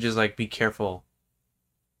message is like be careful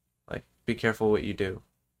what you do.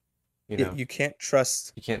 You know, you can't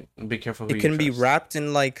trust. you can't be careful who It you can be trust. wrapped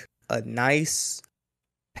in like a nice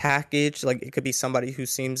package. Like it could be somebody who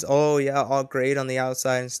seems, oh yeah, all great on the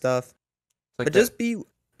outside and stuff. It's like But that. just be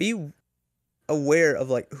aware of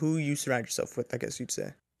like who you surround yourself with, I guess you'd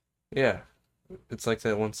say. Yeah, it's like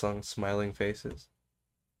that one song, "Smiling Faces."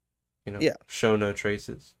 Yeah. Show no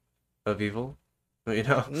traces of evil. You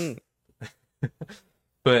know, Mm.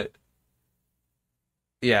 but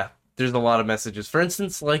yeah, there's a lot of messages. For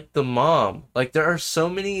instance, like the mom. Like there are so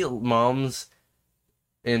many moms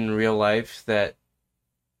in real life that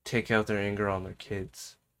take out their anger on their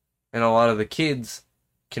kids. And a lot of the kids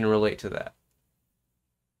can relate to that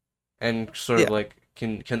and sort of Yeah. like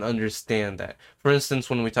can understand that. For instance,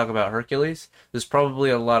 when we talk about Hercules, there's probably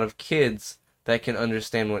a lot of kids that can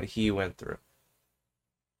understand what he went through.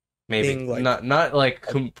 Maybe Being like not like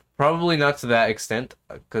probably not to that extent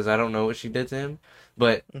because I don't know what she did to him,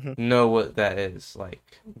 but mhm, know what that is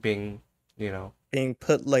like being, you know. being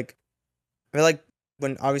put like, I feel like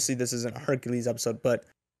when obviously this isn't a Hercules episode, but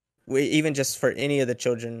even just for any of the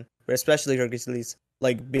children, but especially Hercules,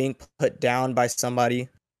 like being put down by somebody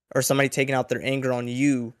or somebody taking out their anger on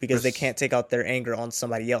you because they can't take out their anger on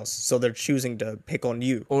somebody else, so they're choosing to pick on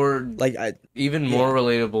you. Or Like I even more yeah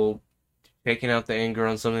relatable, taking out the anger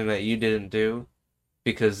on something that you didn't do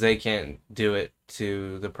because they can't do it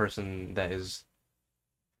to the person that is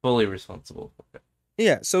fully responsible for it.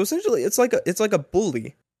 yeah. So essentially, it's like a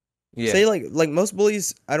bully. Yeah. Say like most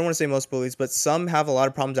bullies. I don't want to say most bullies, but some have a lot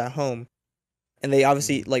of problems at home, and they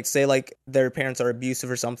obviously Hmm. like say like their parents are abusive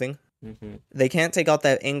or something. Hmm. They can't take out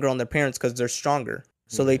that anger on their parents because they're stronger.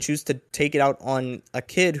 So they Yeah. choose to take it out on a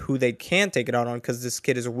kid who they can take it out on because this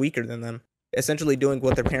kid is weaker than them. Essentially doing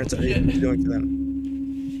what their parents are doing to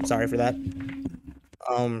them. Sorry for that.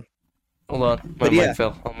 Um, Hold on, my but mic yeah,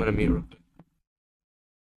 fell. I'm gonna mute real quick.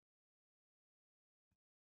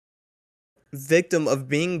 victim of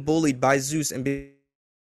being bullied by Zeus and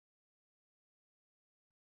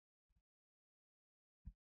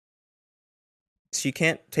she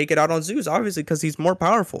can't take it out on Zeus, obviously, because he's more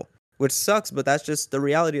powerful, which sucks, but that's just the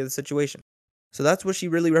reality of the situation. So that's what she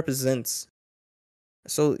really represents.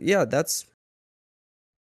 So yeah,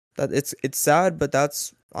 it's sad, but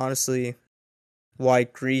that's honestly why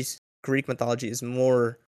Greek mythology is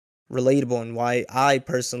more relatable and why I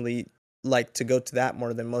personally like to go to that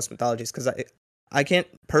more than most mythologies because I can't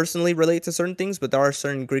personally relate to certain things, but there are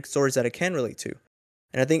certain Greek stories that I can relate to.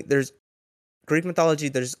 And I think there's Greek mythology,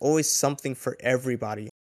 there's always something for everybody.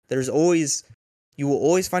 There's always, you will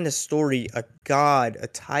always find a story, a god, a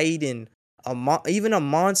titan, even a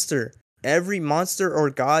monster. Every monster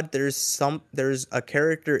or god, there's a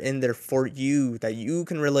character in there for you that you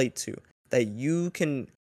can relate to, that you can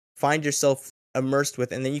find yourself immersed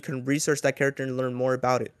with, and then you can research that character and learn more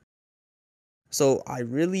about it. So I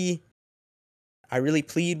really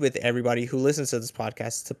plead with everybody who listens to this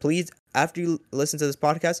podcast to please, after you listen to this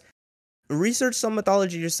podcast, research some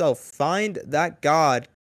mythology yourself. Find that god,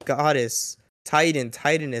 goddess, titan,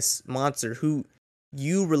 titaness, monster who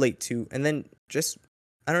you relate to, and then just,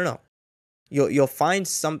 I don't know, you'll find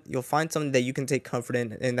something that you can take comfort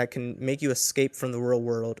in and that can make you escape from the real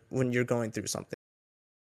world when you're going through something.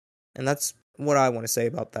 And that's what I want to say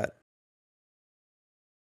about that.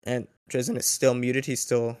 And Tristan is still muted. He's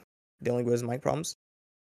still dealing with his mic problems.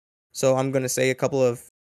 So I'm going to say a couple of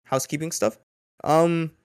housekeeping stuff.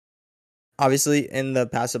 Obviously, in the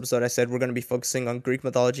past episode, I said we're going to be focusing on Greek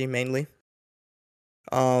mythology mainly.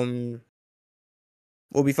 We'll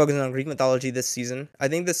be focusing on Greek mythology this season. I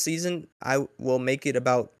think this season I will make it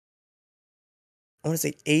about, I want to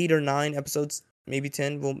say 8 or 9 episodes, maybe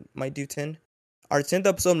 10. We might do 10. Our 10th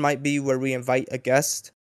episode might be where we invite a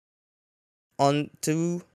guest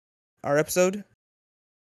onto our episode.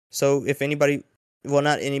 So if anybody, well,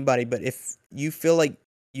 not anybody, but if you feel like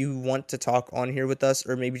you want to talk on here with us,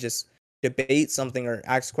 or maybe just debate something or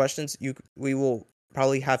ask questions, we will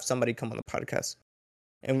probably have somebody come on the podcast.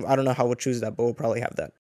 And I don't know how we'll choose that, but we'll probably have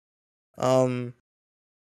that.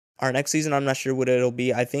 Our next season, I'm not sure what it'll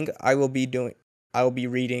be. I think I will be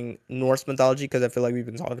reading Norse mythology because I feel like we've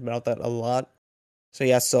been talking about that a lot. So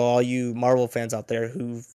yeah, so all you Marvel fans out there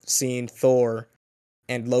who've seen Thor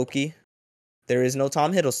and Loki, there is no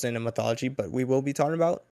Tom Hiddleston in mythology, but we will be talking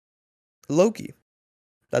about Loki.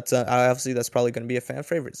 That's obviously that's probably going to be a fan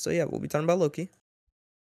favorite. So yeah, we'll be talking about Loki.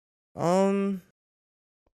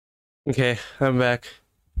 Okay, I'm back.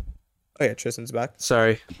 Oh yeah, Tristan's back.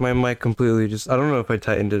 Sorry, my mic completely I don't know if I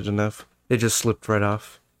tightened it enough. It just slipped right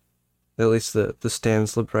off. At least the stand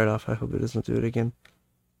slipped right off. I hope it doesn't do it again.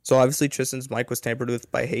 So obviously Tristan's mic was tampered with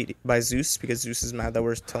by Zeus because Zeus is mad that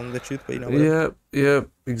we're telling the truth, but you know whatever. Yep,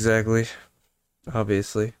 exactly.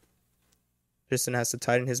 Obviously. Tristan has to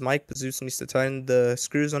tighten his mic, but Zeus needs to tighten the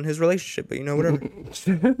screws on his relationship, but you know whatever.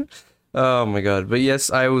 Oh my god. But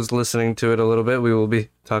yes, I was listening to it a little bit. We will be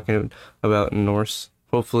talking about Norse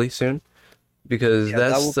hopefully soon. Because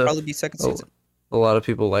that will probably be second season. A lot of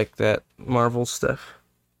people like that Marvel stuff.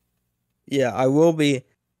 Yeah, I will be.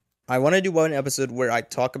 I want to do one episode where I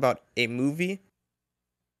talk about a movie.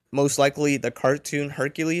 Most likely the cartoon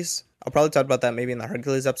Hercules. I'll probably talk about that maybe in the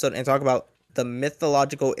Hercules episode and talk about the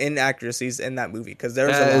mythological inaccuracies in that movie because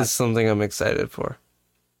there's a lot. That is something I'm excited for.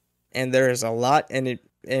 And there is a lot. And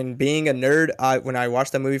being a nerd, when I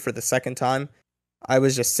watched that movie for the second time, I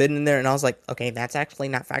was just sitting there and I was like, okay, that's actually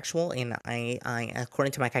not factual. And I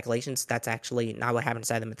according to my calculations, that's actually not what happened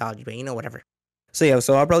inside the mythology, but you know, whatever. So yeah,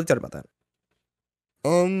 so I'll probably talk about that.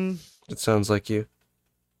 It sounds like you.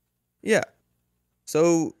 Yeah.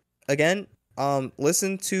 So again, please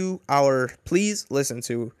listen to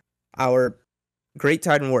our Great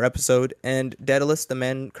Titan War episode and Daedalus, the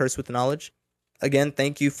man cursed with knowledge. Again,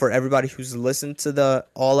 thank you for everybody who's listened to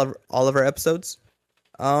all of our episodes.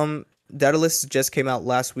 Daedalus just came out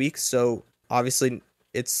last week, so obviously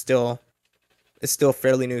it's still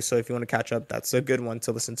fairly new. So if you want to catch up, that's a good one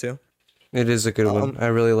to listen to. It is a good one. I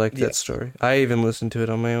really like that story. I even listen to it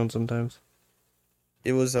on my own sometimes.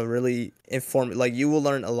 It was a really informative. Like you will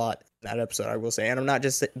learn a lot in that episode, I will say, and I'm not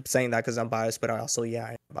just saying that because I'm biased, but I also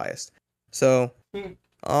I am biased. So, yeah.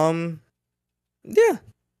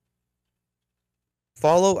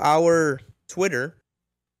 Follow our Twitter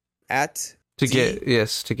to get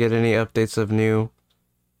any updates of new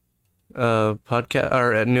podcast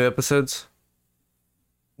or new episodes.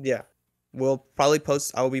 Yeah. We'll probably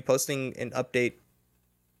post. I will be posting an update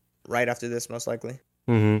right after this, most likely.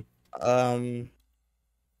 Mm-hmm.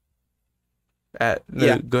 Go ahead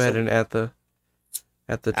and at the Twitter.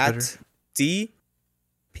 At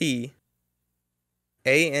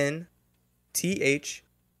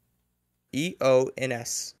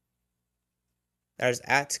DPANTHEONS. That is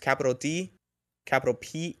at capital D, capital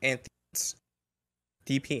P, Pantheons.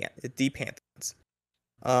 D Pantheons.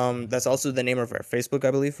 That's also the name of our Facebook,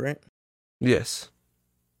 I believe, right? Yes.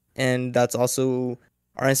 And that's also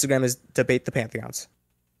our Instagram is Debate the Pantheons.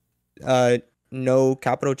 No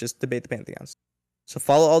capital, just Debate the Pantheons. So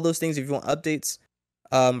follow all those things if you want updates.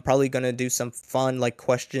 Probably gonna do some fun like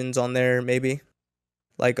questions on there, maybe.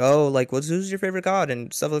 Like who's your favorite god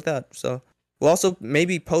and stuff like that. So we'll also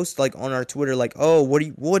maybe post like on our Twitter like, oh,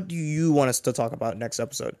 what do you want us to talk about next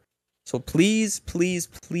episode? So please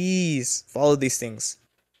follow these things.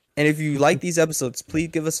 And if you like these episodes, please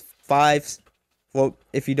give us 5. Well,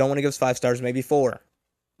 if you don't want to give us 5 stars, maybe 4,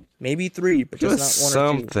 maybe 3, but just not 1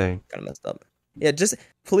 or 2. Something. Kind of messed up. Yeah, just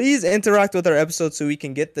please interact with our episodes so we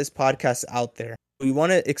can get this podcast out there. We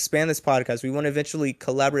want to expand this podcast. We want to eventually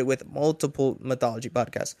collaborate with multiple mythology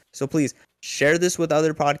podcasts. So please share this with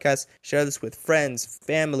other podcasts. Share this with friends,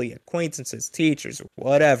 family, acquaintances, teachers,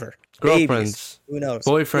 whatever. Girlfriends. Babies, who knows?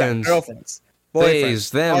 Boyfriends. Yeah, girlfriends.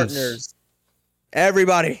 Theys, thems. Partners.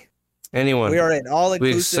 Everybody. Anyone. We are an We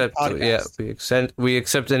all-inclusive accept, yeah, podcast. we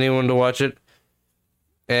accept anyone to watch it.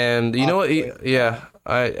 And you know what? Yeah,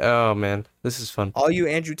 oh man, this is fun. All you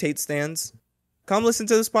Andrew Tate stands, come listen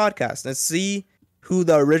to this podcast and see who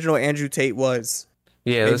the original Andrew Tate was.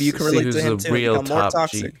 Yeah, Maybe you let's can see relate to who's him the too and real become more top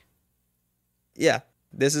toxic. G. Yeah,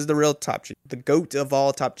 this is the real top G, the goat of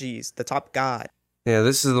all top Gs, the top god. Yeah,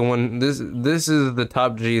 this is the one. This is the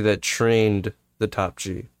top G that trained the top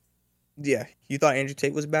G. Yeah, you thought Andrew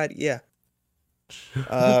Tate was bad? Yeah.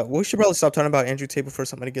 We should probably stop talking about Andrew Tate before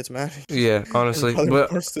somebody gets mad. Yeah, honestly, Probably but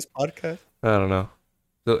reverse this podcast. I don't know.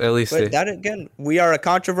 At least But that again, we are a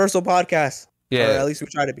controversial podcast. yeah, Or at least we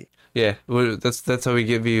try to be. yeah. That's how we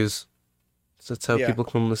get views. That's how Yeah. people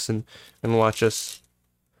come listen and watch us.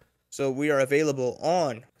 So we are available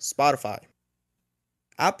on Spotify,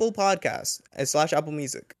 Apple Podcasts / Apple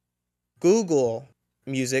Music, Google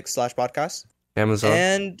Music / podcast, Amazon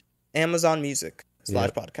and Amazon Music /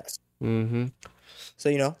 Yep. podcast. Mm-hmm.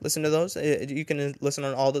 So listen to those. You can listen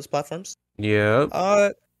on all those platforms. Yep.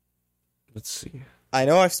 Let's see. I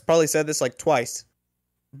know I've probably said this like twice,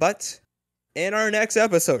 but in our next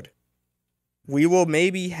episode, we will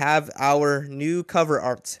maybe have our new cover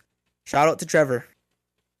art. Shout out to Trevor.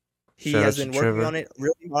 He Shout has out been to working Trevor. on it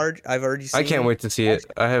really hard. I've already seen I can't it. wait to see it.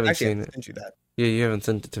 I haven't Actually, seen I it. sent you that. Yeah, you haven't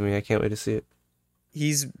sent it to me. I can't wait to see it.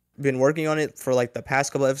 He's been working on it for like the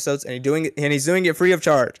past couple episodes, and he's doing it free of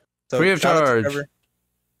charge. So Free of shout out to charge. Trevor.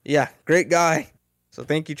 Yeah, great guy. So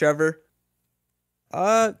thank you, Trevor.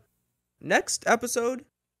 Next episode,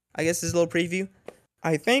 I guess this is a little preview.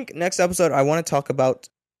 I think next episode I want to talk about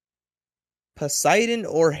Poseidon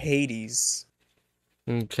or Hades.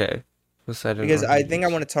 Okay. Poseidon Because or I think I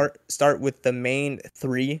Hades. want to start with the main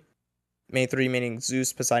three. Main three meaning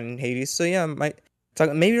Zeus, Poseidon, and Hades. So yeah, I might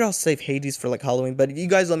talk. Maybe I'll save Hades for like Halloween. But you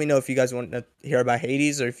guys let me know if you guys want to hear about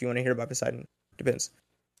Hades or if you want to hear about Poseidon. Depends.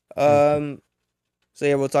 So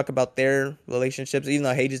yeah, we'll talk about their relationships. Even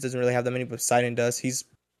though Hades doesn't really have that many, but Poseidon does. He's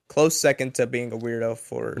close second to being a weirdo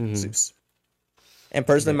for Mhm. Zeus. And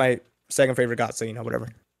personally, my second favorite god. So whatever.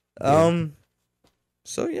 Yeah.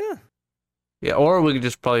 So yeah. Yeah, or we could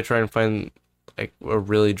just probably try and find like a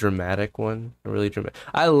really dramatic one. A really dramatic.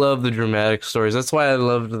 I love the dramatic stories. That's why I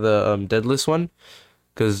loved the Deadless one,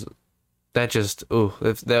 because that just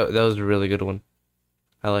that was a really good one.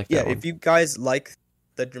 I like that Yeah, one. if you guys like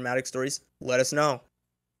the dramatic stories, let us know.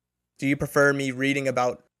 Do you prefer me reading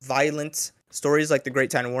about violent stories like the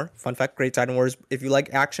Great Titan War? Fun fact, Great Titan War is, if you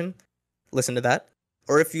like action, listen to that.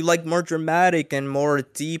 Or if you like more dramatic and more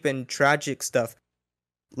deep and tragic stuff,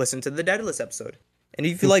 listen to the Daedalus episode. And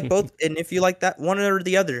if you like both, and if you like that one or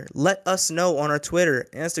the other, let us know on our Twitter,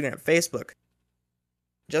 Instagram, Facebook.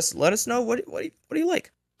 Just let us know what do you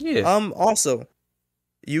like. Yeah. Also,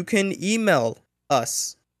 you can email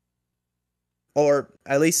us, or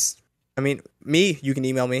at least, you can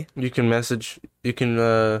email me. You can message. You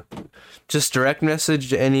can just direct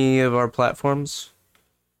message any of our platforms,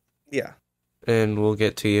 Yeah. and we'll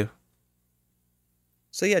get to you.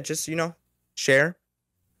 So yeah, just share,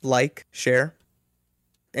 share,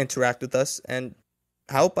 interact with us, and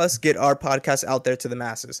help us get our podcast out there to the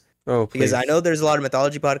masses. Oh, please. Because I know there's a lot of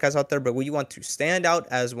mythology podcasts out there, but we want to stand out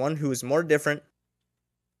as one who is more different,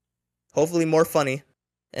 hopefully more funny,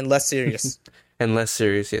 and less serious. And less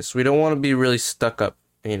serious. Yes, we don't want to be really stuck up.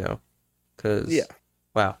 Because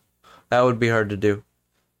wow, that would be hard to do.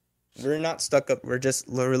 We're not stuck up. We're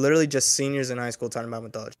literally just seniors in high school talking about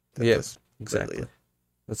mythology. Yes, exactly.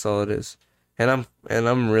 That's all it is. And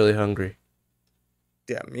I'm really hungry.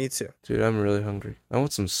 Yeah, me too. Dude, I'm really hungry. I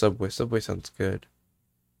want some Subway. Subway sounds good.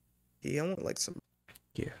 Yeah, I want like some.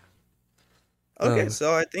 Yeah. Okay,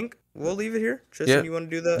 so I think we'll leave it here. Tristan, yeah. you want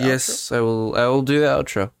to do the Yes, outro? I will do the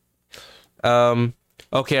outro.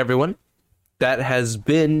 Okay, everyone. That has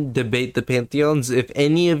been Debate the Pantheons. If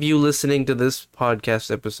any of you listening to this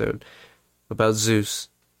podcast episode about Zeus,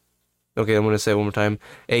 okay, I'm going to say it one more time,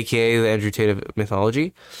 aka the Andrew Tate of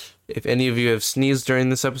Mythology. If any of you have sneezed during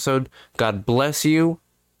this episode, God bless you.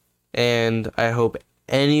 And I hope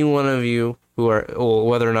any one of you who are, well,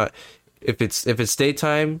 whether or not, if it's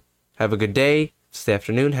daytime, have a good day. If it's the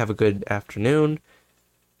afternoon, have a good afternoon.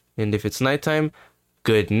 And if it's nighttime,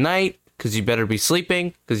 good night. Because you better be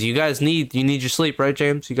sleeping. Because you guys need your sleep, right,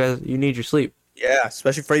 James? You need your sleep. Yeah,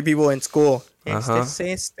 especially for you people in school. Uh-huh.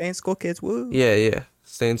 Stay in school, kids. Woo. Yeah.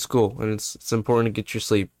 Stay in school. And it's important to get your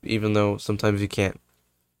sleep, even though sometimes you can't.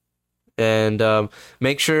 And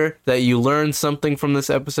make sure that you learn something from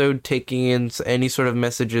this episode, taking in any sort of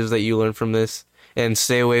messages that you learn from this. And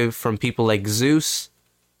stay away from people like Zeus.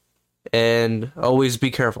 And always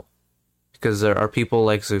be careful. Because there are people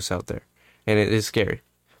like Zeus out there. And it is scary.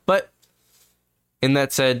 But in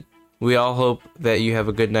that said, We all hope that you have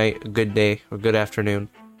a good night, a good day, or good afternoon.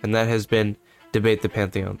 And that has been Debate the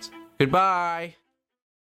Pantheons. Goodbye!